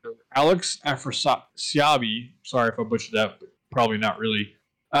director Alex Afrasiabi, sorry if I butchered that, but probably not really,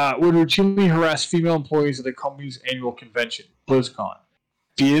 would routinely harass female employees at the company's annual convention, BlizzCon.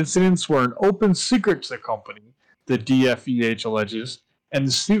 The incidents were an open secret to the company, the DFEH alleges, and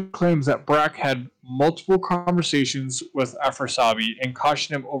the suit claims that Brack had multiple conversations with Afrasiabi and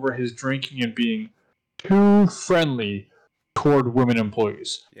cautioned him over his drinking and being too friendly toward women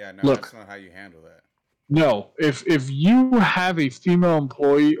employees. Yeah, no, Look, that's not how you handle that. No, if you have a female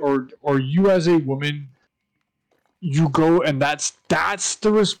employee or you as a woman, you go and that's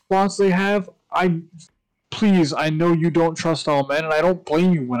the response they have. I know you don't trust all men, and I don't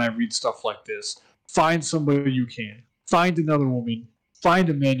blame you when I read stuff like this. Find somebody you can. Find another woman. Find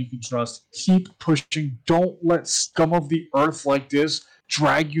a man you can trust. Keep pushing. Don't let scum of the earth like this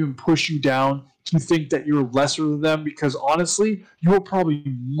drag you and push you down to think that you're lesser than them, because honestly, you are probably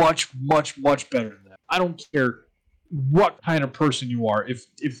much, much, much better than them. I don't care what kind of person you are. If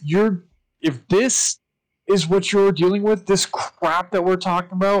this is what you're dealing with, this crap that we're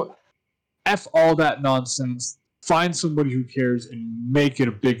talking about, F all that nonsense. Find somebody who cares and make it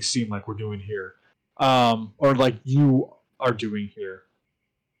a big scene like we're doing here. Or like you are doing here.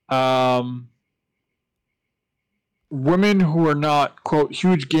 Women who are not, quote,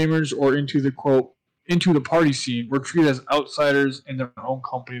 huge gamers or into the party scene were treated as outsiders in their own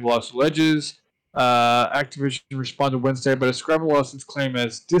company, Los alleges. Activision responded Wednesday by describing Lawson's claim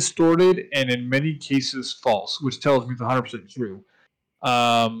as distorted and in many cases false, which tells me it's 100% true.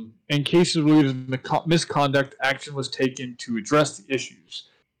 In cases related to misconduct, action was taken to address the issues.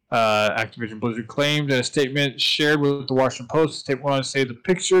 Activision Blizzard claimed in a statement shared with the Washington Post. The statement went on to say the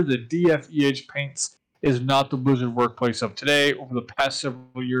picture the DFEH paints is not the Blizzard workplace of today. Over the past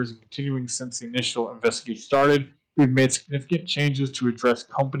several years and continuing since the initial investigation started, we've made significant changes to address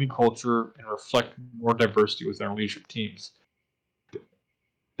company culture and reflect more diversity within our leadership teams.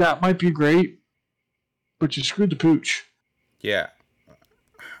 That might be great, but you screwed the pooch. Yeah.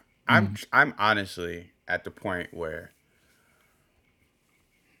 I'm honestly at the point where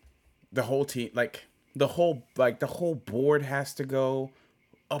the whole team, the whole board has to go,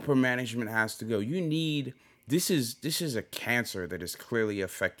 upper management has to go. This is a cancer that is clearly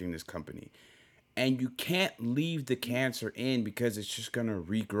affecting this company. And you can't leave the cancer in because it's just going to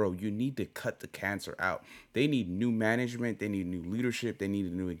regrow. You need to cut the cancer out. They need new management. They need new leadership. They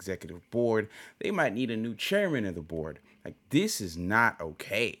need a new executive board. They might need a new chairman of the board. Like, this is not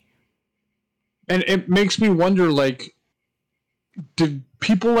okay. And it makes me wonder, like, did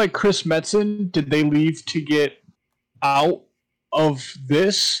people like Chris Metzen, did they leave to get out of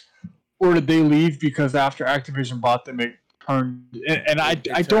this? Or did they leave because after Activision bought them, it turned... And I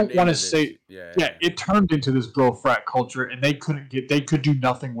don't want to say... Yeah, it turned into this bro frat culture, and they could do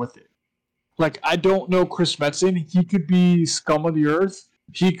nothing with it. Like, I don't know Chris Metzen. He could be scum of the earth.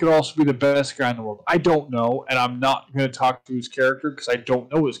 He could also be the best guy in the world. I don't know, and I'm not going to talk to his character because I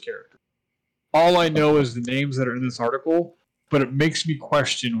don't know his character. All I know is the names that are in this article, but it makes me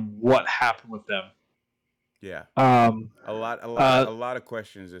question what happened with them. Yeah. A lot of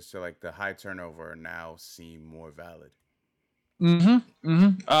questions as to like the high turnover now seem more valid.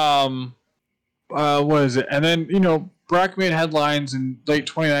 What is it? And then, Brack made headlines in late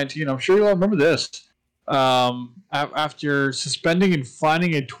 2019. I'm sure you all remember this. After suspending and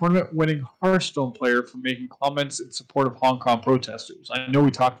fining a tournament-winning Hearthstone player for making comments in support of Hong Kong protesters. I know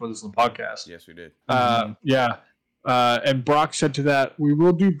we talked about this on the podcast. Yes, we did. Yeah. And Brock said to that, "We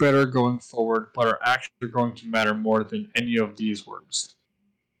will do better going forward, but our actions are going to matter more than any of these words."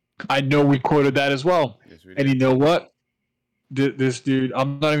 I know we quoted that as well. Yes, we did. And you know what? This dude,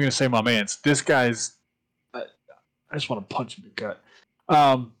 I'm not even going to say my man's. This guy's, I just want to punch him in the gut.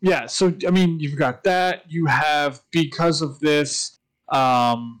 Yeah, so, I mean, you've got that. You have, because of this,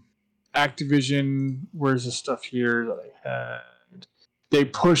 Activision, where's the stuff here that I had? They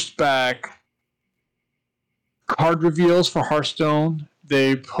pushed back card reveals for Hearthstone.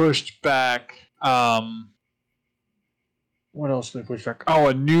 They pushed back, what else did they push back? Oh,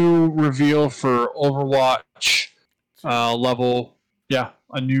 a new reveal for Overwatch level. Yeah,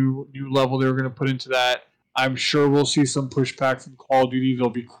 a new level they were going to put into that. I'm sure we'll see some pushback from Call of Duty. They'll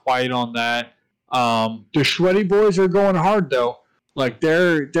be quiet on that. The Shreddy boys are going hard though. Like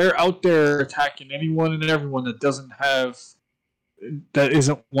they're out there attacking anyone and everyone that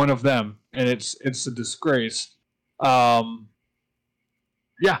isn't one of them, and it's a disgrace. Yeah,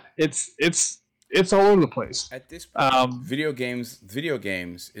 it's all over the place. At this point, video games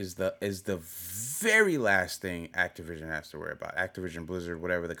is the very last thing Activision has to worry about. Activision, Blizzard,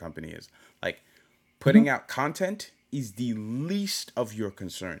 whatever the company is. Like, putting out content is the least of your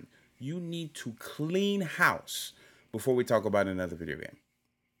concern. You need to clean house before we talk about another video game.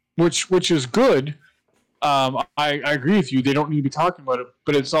 Which is good. I agree with you. They don't need to be talking about it,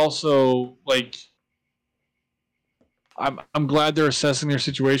 but it's also like I'm glad they're assessing their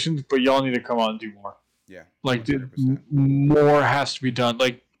situations, but y'all need to come on and do more. Yeah. Like more has to be done.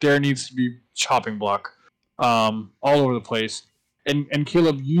 Like there needs to be chopping block all over the place. And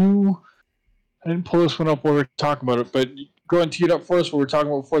Caleb, I didn't pull this one up while we were talking about it, but go ahead and tee it up for us what we were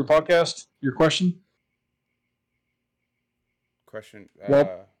talking about before the podcast. Your question?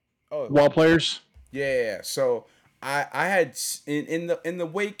 Wall players? Yeah. So I had in the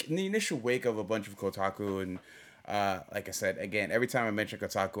initial wake of a bunch of Kotaku, and like I said, again, every time I mention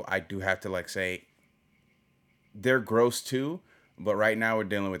Kotaku, I do have to like say they're gross too, but right now we're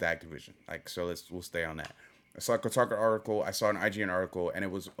dealing with Activision. Like, so we'll stay on that. I saw a Kotaku article, I saw an IGN article, and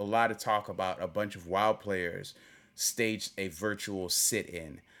it was a lot of talk about a bunch of WoW players staged a virtual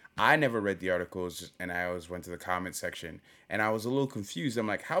sit-in. I never read the articles, and I always went to the comment section, and I was a little confused. I'm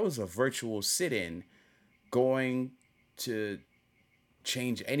like, how is a virtual sit-in going to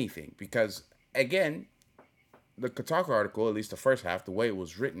change anything? Because, again, the Kotaku article, at least the first half, the way it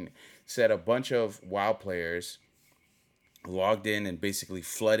was written, said a bunch of WoW players logged in and basically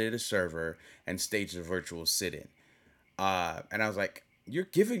flooded a server and staged a virtual sit-in. And I was like, you're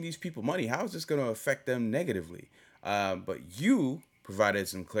giving these people money. How is this going to affect them negatively? But you provided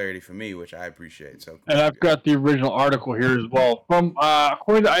some clarity for me, which I appreciate. So, and I've got the original article here as well. From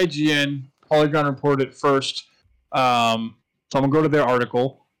according to IGN, Polygon reported it first. So I'm going to go to their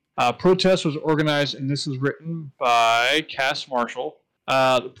article. Protest was organized, and this is written by Cass Marshall,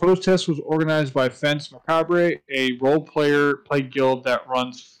 The protest was organized by Fence Macabre, a play guild that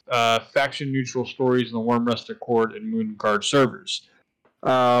runs faction-neutral stories in the Wormrest Accord and Moonguard servers.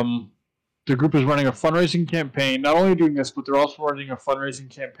 The group is running a fundraising campaign. Not only doing this, but they're also running a fundraising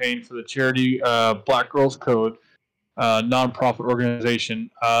campaign for the charity Black Girls Code, nonprofit organization.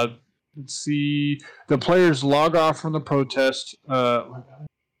 Let's see. The players log off from the protest.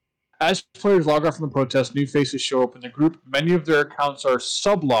 As players log off from the protest, new faces show up in the group. Many of their accounts are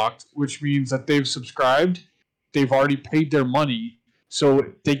sublocked, which means that they've subscribed, they've already paid their money, so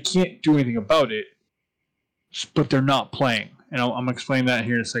they can't do anything about it, but they're not playing. And I'm going to explain that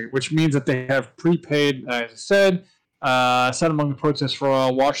here in a second, which means that they have prepaid, as I said, sat among the protests for a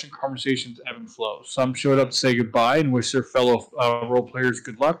while, watching conversations ebb and flow. Some showed up to say goodbye and wish their fellow role players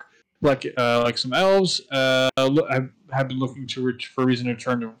good luck. Like some elves, have been looking for a reason to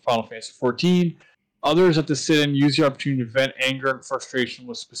return to Final Fantasy XIV. Others at the sit-in use the opportunity to vent anger and frustration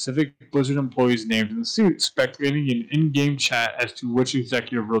with specific Blizzard employees named in the suit, speculating in in-game chat as to which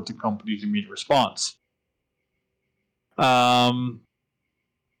executive wrote the company's immediate response. What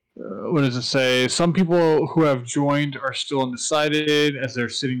does it say? Some people who have joined are still undecided. As they're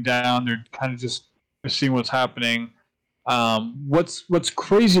sitting down, they're kind of just seeing what's happening. What's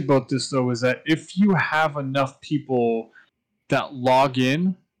crazy about this though is that if you have enough people that log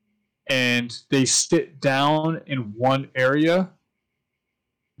in and they sit down in one area,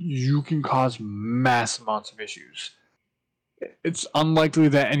 you can cause mass amounts of issues. It's unlikely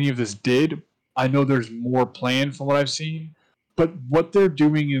that any of this did. I know there's more planned from what I've seen, but what they're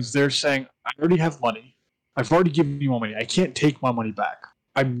doing is they're saying, I already have money. I've already given you more money. I can't take my money back.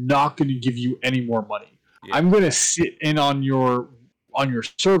 I'm not going to give you any more money. Yeah. I'm going to sit in on your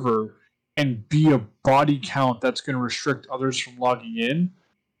server and be a body count that's going to restrict others from logging in,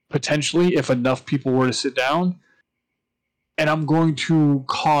 potentially, if enough people were to sit down. And I'm going to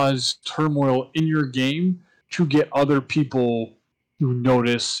cause turmoil in your game to get other people to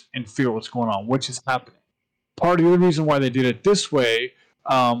notice and feel what's going on, which is happening. Part of the reason why they did it this way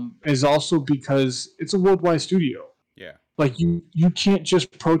is also because it's a worldwide studio. Yeah. Like you can't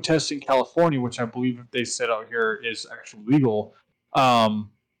just protest in California, which I believe they said out here is actually legal.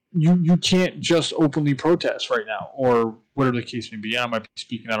 You can't just openly protest right now, or whatever the case may be. I might be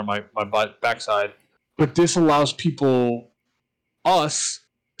speaking out of my backside, but this allows us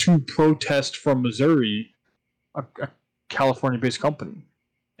to protest from Missouri, a California-based company,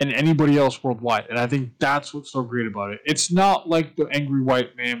 and anybody else worldwide. And I think that's what's so great about it. It's not like the angry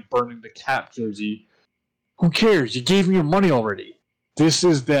white man burning the Cap jersey. Who cares? You gave me your money already. This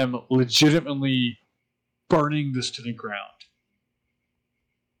is them legitimately burning this to the ground.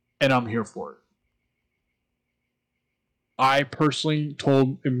 And I'm here for it. I personally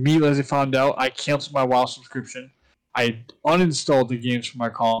told immediately as I found out, I canceled my WoW subscription. I uninstalled the games from my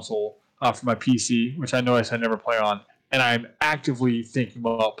console, from my PC, which I know I said never play on, and I'm actively thinking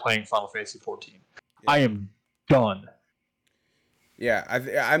about playing Final Fantasy XIV. Yeah. I am done. Yeah,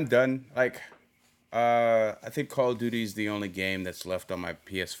 I'm done. Like, I think Call of Duty is the only game that's left on my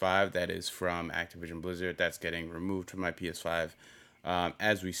PS5 that is from Activision Blizzard that's getting removed from my PS5.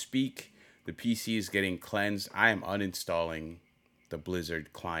 As we speak, the PC is getting cleansed. I am uninstalling the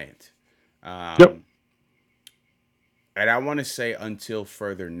Blizzard client. Yep. And I want to say until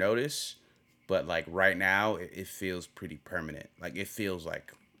further notice, but like right now, it feels pretty permanent. Like it feels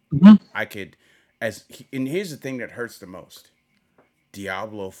like I could, and here's the thing that hurts the most.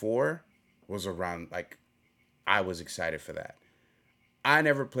 Diablo 4 was around, like, I was excited for that. I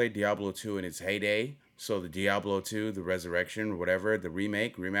never played Diablo 2 in its heyday, so the Diablo 2, the Resurrection, whatever, the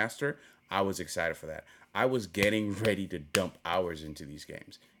remake, remaster, I was excited for that. I was getting ready to dump hours into these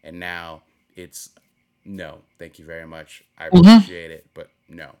games, and now it's no, thank you very much. I appreciate it, but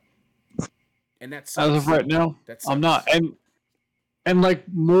no. And that's as of right now, I'm not. And like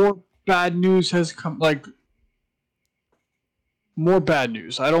more bad news has come. Like more bad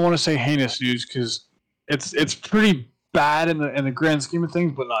news. I don't want to say heinous news because it's pretty bad in the grand scheme of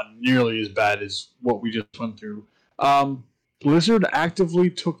things, but not nearly as bad as what we just went through. Blizzard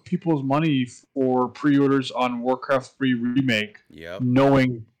actively took people's money for pre-orders on Warcraft 3 Remake,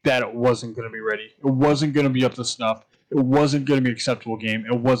 knowing that it wasn't going to be ready. It wasn't going to be up to snuff. It wasn't going to be an acceptable game.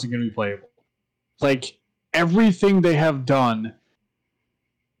 It wasn't going to be playable. Like, everything they have done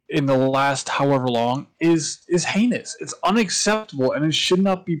in the last however long is heinous. It's unacceptable, and it should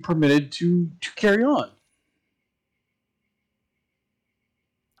not be permitted to carry on.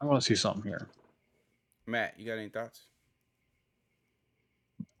 I want to see something here. Matt, you got any thoughts?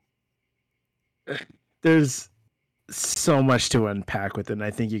 There's so much to unpack with it, and I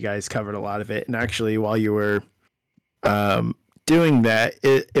think you guys covered a lot of it. And actually, while you were doing that,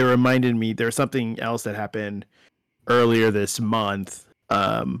 it reminded me there's something else that happened earlier this month,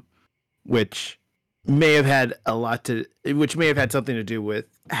 which may have had which may have had something to do with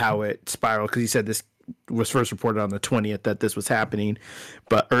how it spiraled. Because you said this was first reported on the 20th that this was happening,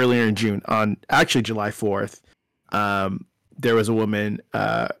 but earlier in June, on actually July 4th, there was a woman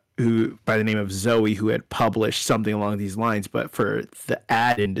who by the name of Zoe who had published something along these lines, but for the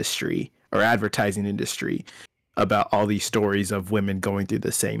ad industry or advertising industry, about all these stories of women going through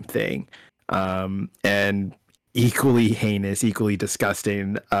the same thing, and equally heinous, equally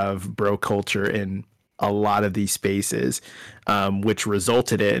disgusting of bro culture in a lot of these spaces, which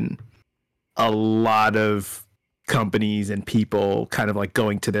resulted in a lot of companies and people kind of like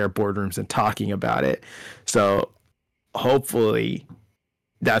going to their boardrooms and talking about it. So hopefully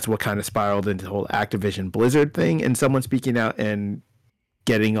that's what kind of spiraled into the whole Activision Blizzard thing and someone speaking out and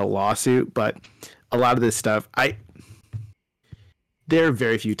getting a lawsuit. But a lot of this stuff, there are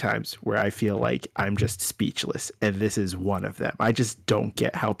very few times where I feel like I'm just speechless, and this is one of them. I just don't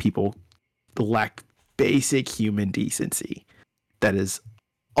get how people lack basic human decency. That is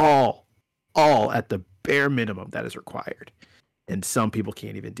all at the bare minimum that is required, and some people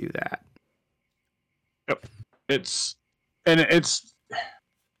can't even do that. Yep. It's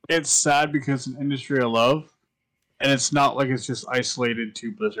sad because it's an industry I love, and it's not like it's just isolated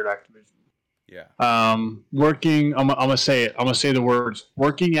to Blizzard Activision. Yeah. Working, I'm gonna say it. I'm gonna say the words.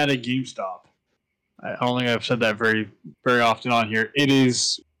 Working at a GameStop. I don't think I've said that very, very often on here. It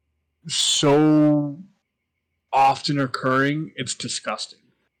is so often occurring. It's disgusting.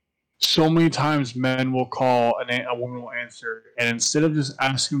 So many times, men will call and a woman will answer, and instead of just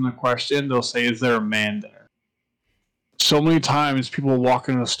asking the question, they'll say, "Is there a man there?" So many times, people will walk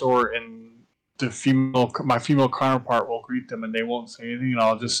into the store and my female counterpart will greet them, and they won't say anything, and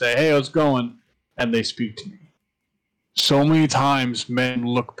I'll just say, "Hey, how's it going?" And they speak to me. So many times, men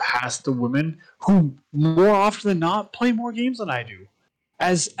look past the women who, more often than not, play more games than I do.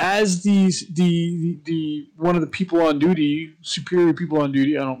 As the one of the people on duty, superior people on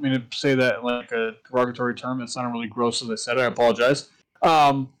duty. I don't mean to say that in like a derogatory term. It sounded really gross as I said it. I apologize.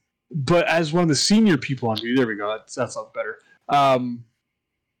 But as one of the senior people on duty, there we go. That sounds better.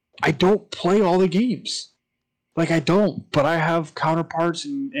 I don't play all the games. Like I don't, but I have counterparts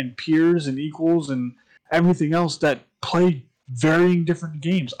and peers and equals and everything else that play varying different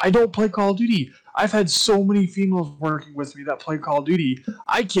games. I don't play Call of Duty. I've had so many females working with me that play Call of Duty.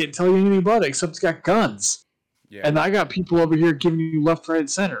 I can't tell you anything about it except it's got guns. Yeah. And I got people over here giving you left, right,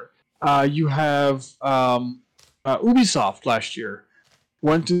 and center. You have Ubisoft last year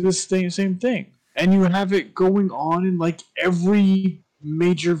went to this same thing, and you have it going on in like every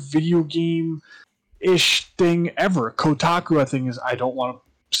major video game ish thing ever. Kotaku, I think, is I don't want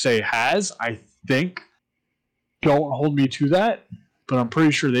to say has. I think don't hold me to that, but I'm pretty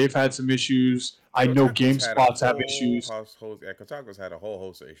sure they've had some issues. I know GameSpots have issues. Kotaku's had a whole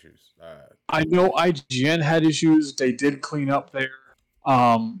host of issues. I know IGN had issues. They did clean up there.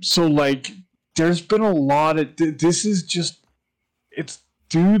 So like, there's been a lot of. This is just, it's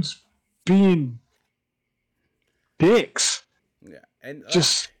dudes being dicks. Yeah, and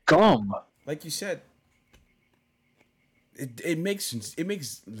just scum. Like you said, it makes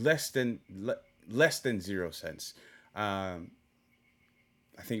less than 0 cents. I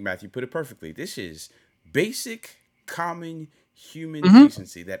think Matthew put it perfectly. This is basic, common human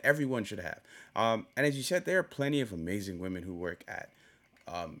decency that everyone should have. And as you said, there are plenty of amazing women who work at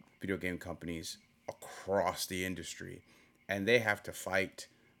video game companies across the industry, and they have to fight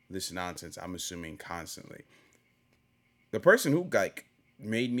this nonsense, I'm assuming, constantly. The person who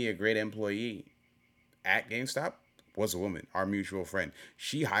made me a great employee at GameStop was a woman, our mutual friend.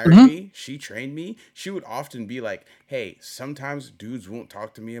 She hired me, she trained me. She would often be like, "Hey, sometimes dudes won't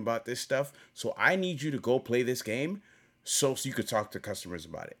talk to me about this stuff, so I need you to go play this game so you could talk to customers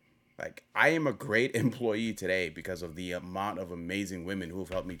about it." Like, I am a great employee today because of the amount of amazing women who have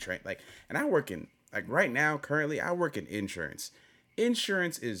helped me train. And I work in, right now, currently, I work in insurance.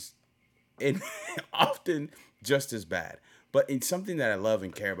 Insurance is often just as bad, but it's something that I love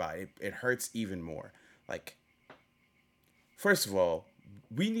and care about. It hurts even more. First of all,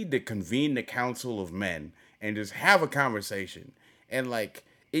 we need to convene the council of men and just have a conversation. And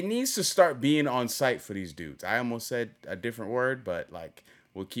it needs to start being on site for these dudes. I almost said a different word, but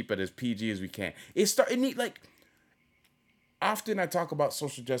we'll keep it as PG as we can. Often I talk about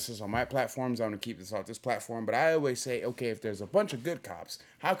social justice on my platforms. I'm going to keep this off this platform, but I always say, okay, if there's a bunch of good cops,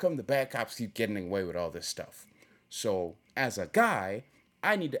 how come the bad cops keep getting away with all this stuff? So as a guy,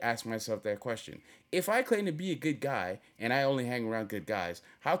 I need to ask myself that question. If I claim to be a good guy and I only hang around good guys,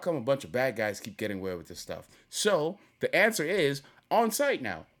 how come a bunch of bad guys keep getting away with this stuff? So the answer is on site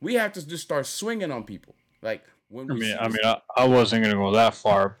now. We have to just start swinging on people. Like when we see I wasn't gonna go that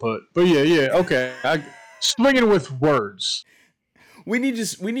far, but yeah, okay. Swinging with words. we need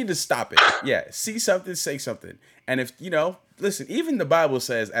to stop it. Yeah, see something, say something. And if listen, even the Bible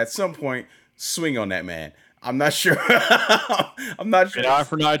says at some point, swing on that man. I'm not sure. I'm not sure. An eye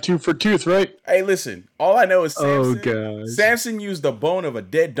for an eye, tooth for tooth, right? Hey, listen. All I know is God. Samson used the bone of a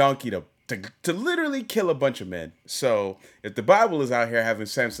dead donkey to literally kill a bunch of men. So if the Bible is out here having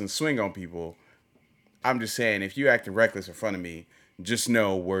Samson swing on people, I'm just saying, if you acting reckless in front of me, just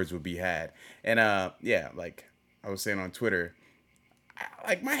know words would be had. And yeah, like I was saying on Twitter,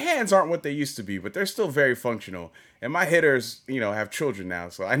 like my hands aren't what they used to be, but they're still very functional. And my hitters, have children now,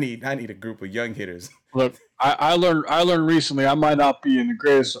 so I need a group of young hitters. Look, I learned recently I might not be in the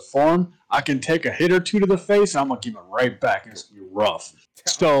greatest of form. I can take a hit or two to the face, and I'm gonna give it right back. It's gonna be rough.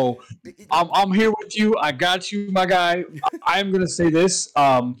 So I'm here with you. I got you, my guy. I'm gonna say this.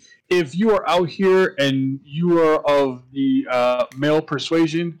 If you are out here and you are of the male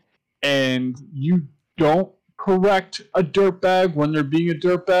persuasion and you don't correct a dirtbag when they're being a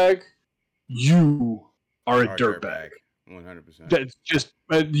dirtbag, you are a dirtbag. 100%. That's just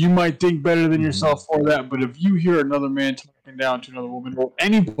you might think better than yourself for that, but if you hear another man talking down to another woman or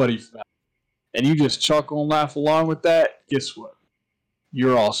anybody for that, and you just chuckle and laugh along with that, guess what?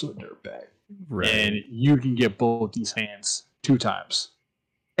 You're also a dirtbag, Right. and you can get both these hands 2 times.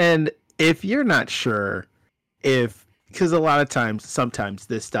 And if you're not sure because a lot of times, sometimes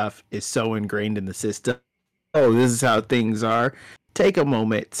this stuff is so ingrained in the system. Oh, this is how things are. Take a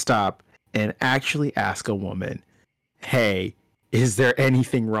moment, stop, and actually ask a woman, hey, is there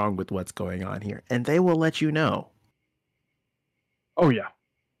anything wrong with what's going on here? And they will let you know. Oh yeah.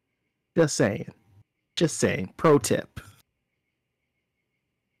 Just saying. Pro tip.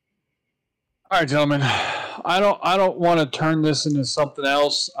 All right, gentlemen. I don't want to turn this into something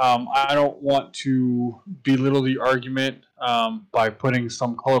else. I don't want to belittle the argument by putting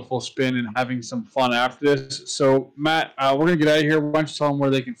some colorful spin and having some fun after this. So, Matt, we're gonna get out of here. Why don't you tell them where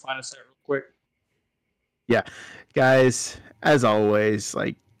they can find us at real quick? Yeah, guys, as always,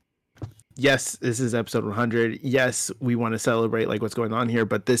 like, yes, this is episode 100. Yes, we want to celebrate like what's going on here,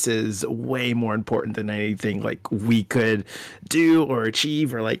 but this is way more important than anything like we could do or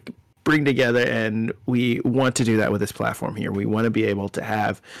achieve or like bring together, and we want to do that with this platform here. We want to be able to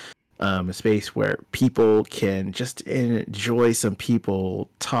have a space where people can just enjoy some people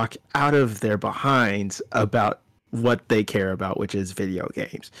talk out of their behinds about what they care about, which is video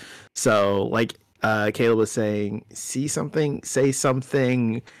games. So like Caleb was saying, see something, say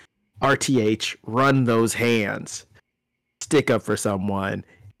something, RTH, run those hands, stick up for someone,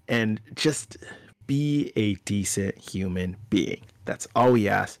 and just be a decent human being. That's all we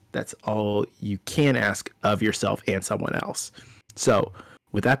ask. That's all you can ask of yourself and someone else. So,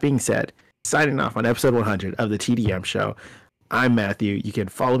 with that being said, signing off on episode 100 of the TDM Show, I'm Matthew. You can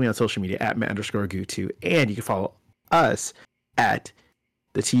follow me on social media at Matt_Gutu, and you can follow us at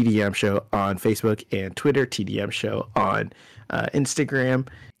the TDM Show on Facebook and Twitter, TDM Show on Instagram.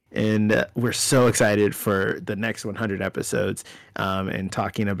 And we're so excited for the next 100 episodes and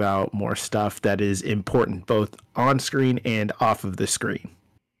talking about more stuff that is important both on screen and off of the screen.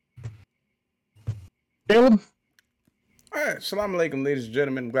 Caleb? All right, Assalamu alaikum, ladies and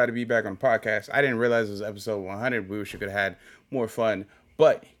gentlemen. I'm glad to be back on the podcast. I didn't realize it was episode 100. We wish we could have had more fun.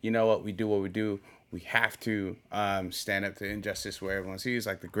 But you know what? We do what we do. We have to stand up to injustice where everyone sees,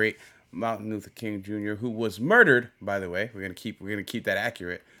 like the great Martin Luther King Jr., who was murdered, by the way. We're gonna keep that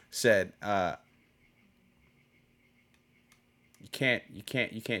accurate. Said, you can't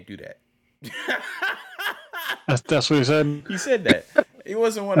do that. That's what he said. He said that. It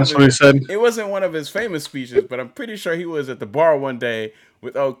wasn't one That's of what his, he said. It wasn't one of his famous speeches, but I'm pretty sure he was at the bar one day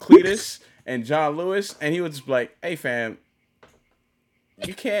with Cletus and John Lewis, and he was just like, "Hey, fam,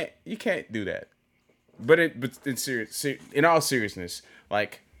 you can't do that." But in all seriousness,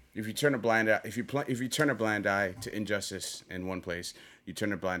 like if you turn a blind eye, if you turn a blind eye to injustice in one place, you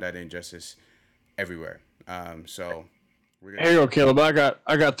turn a blind eye to injustice everywhere. So we're gonna... Here you go, Caleb.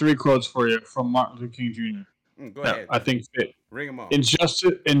 I got 3 quotes for you from Martin Luther King Jr. Go ahead. I think fit. Ring them off.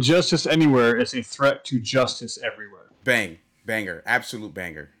 Injustice anywhere is a threat to justice everywhere. Banger, absolute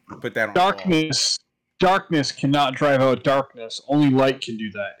banger. Put that on. Darkness cannot drive out darkness. Only light can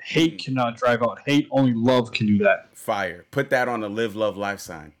do that. Hate cannot drive out hate. Only love can do that. Fire. Put that on the live, love, life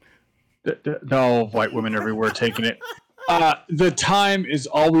sign. No, white women everywhere taking it. The time is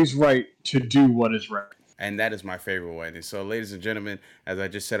always right to do what is right. And that is my favorite one. And so, ladies and gentlemen, as I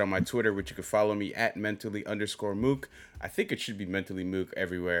just said on my Twitter, which you can follow me at mentally_mook. I think it should be mentally mook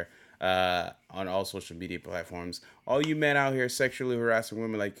everywhere on all social media platforms. All you men out here sexually harassing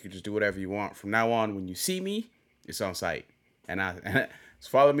women, like, you can just do whatever you want. From now on, when you see me, it's on site. And so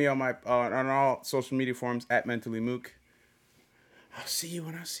follow me on my on all social media forums at mentally mook. I'll see you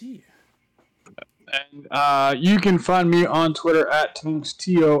when I see you. And you can find me on Twitter at Tonks,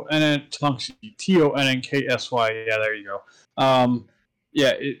 Tonksy. Yeah, there you go.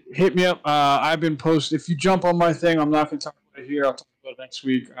 Hit me up. I've been posting. If you jump on my thing, I'm not going to talk about it here. I'll talk about it next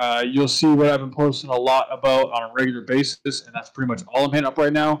week. You'll see what I've been posting a lot about on a regular basis, and that's pretty much all I'm hitting up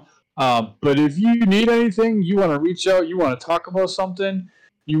right now. But if you need anything, you want to reach out, you want to talk about something,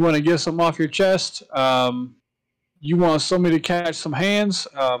 you want to get something off your chest, you want somebody to catch some hands,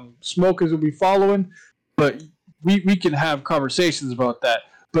 smokers will be following, but we can have conversations about that.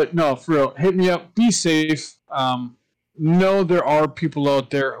 But no, for real, hit me up, be safe. Know there are people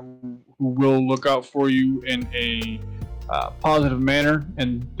out there who will look out for you in a positive manner,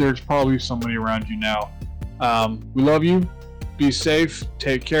 and there's probably somebody around you now. We love you. Be safe.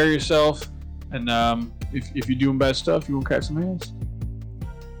 Take care of yourself. And if you're doing bad stuff, you will catch some hands.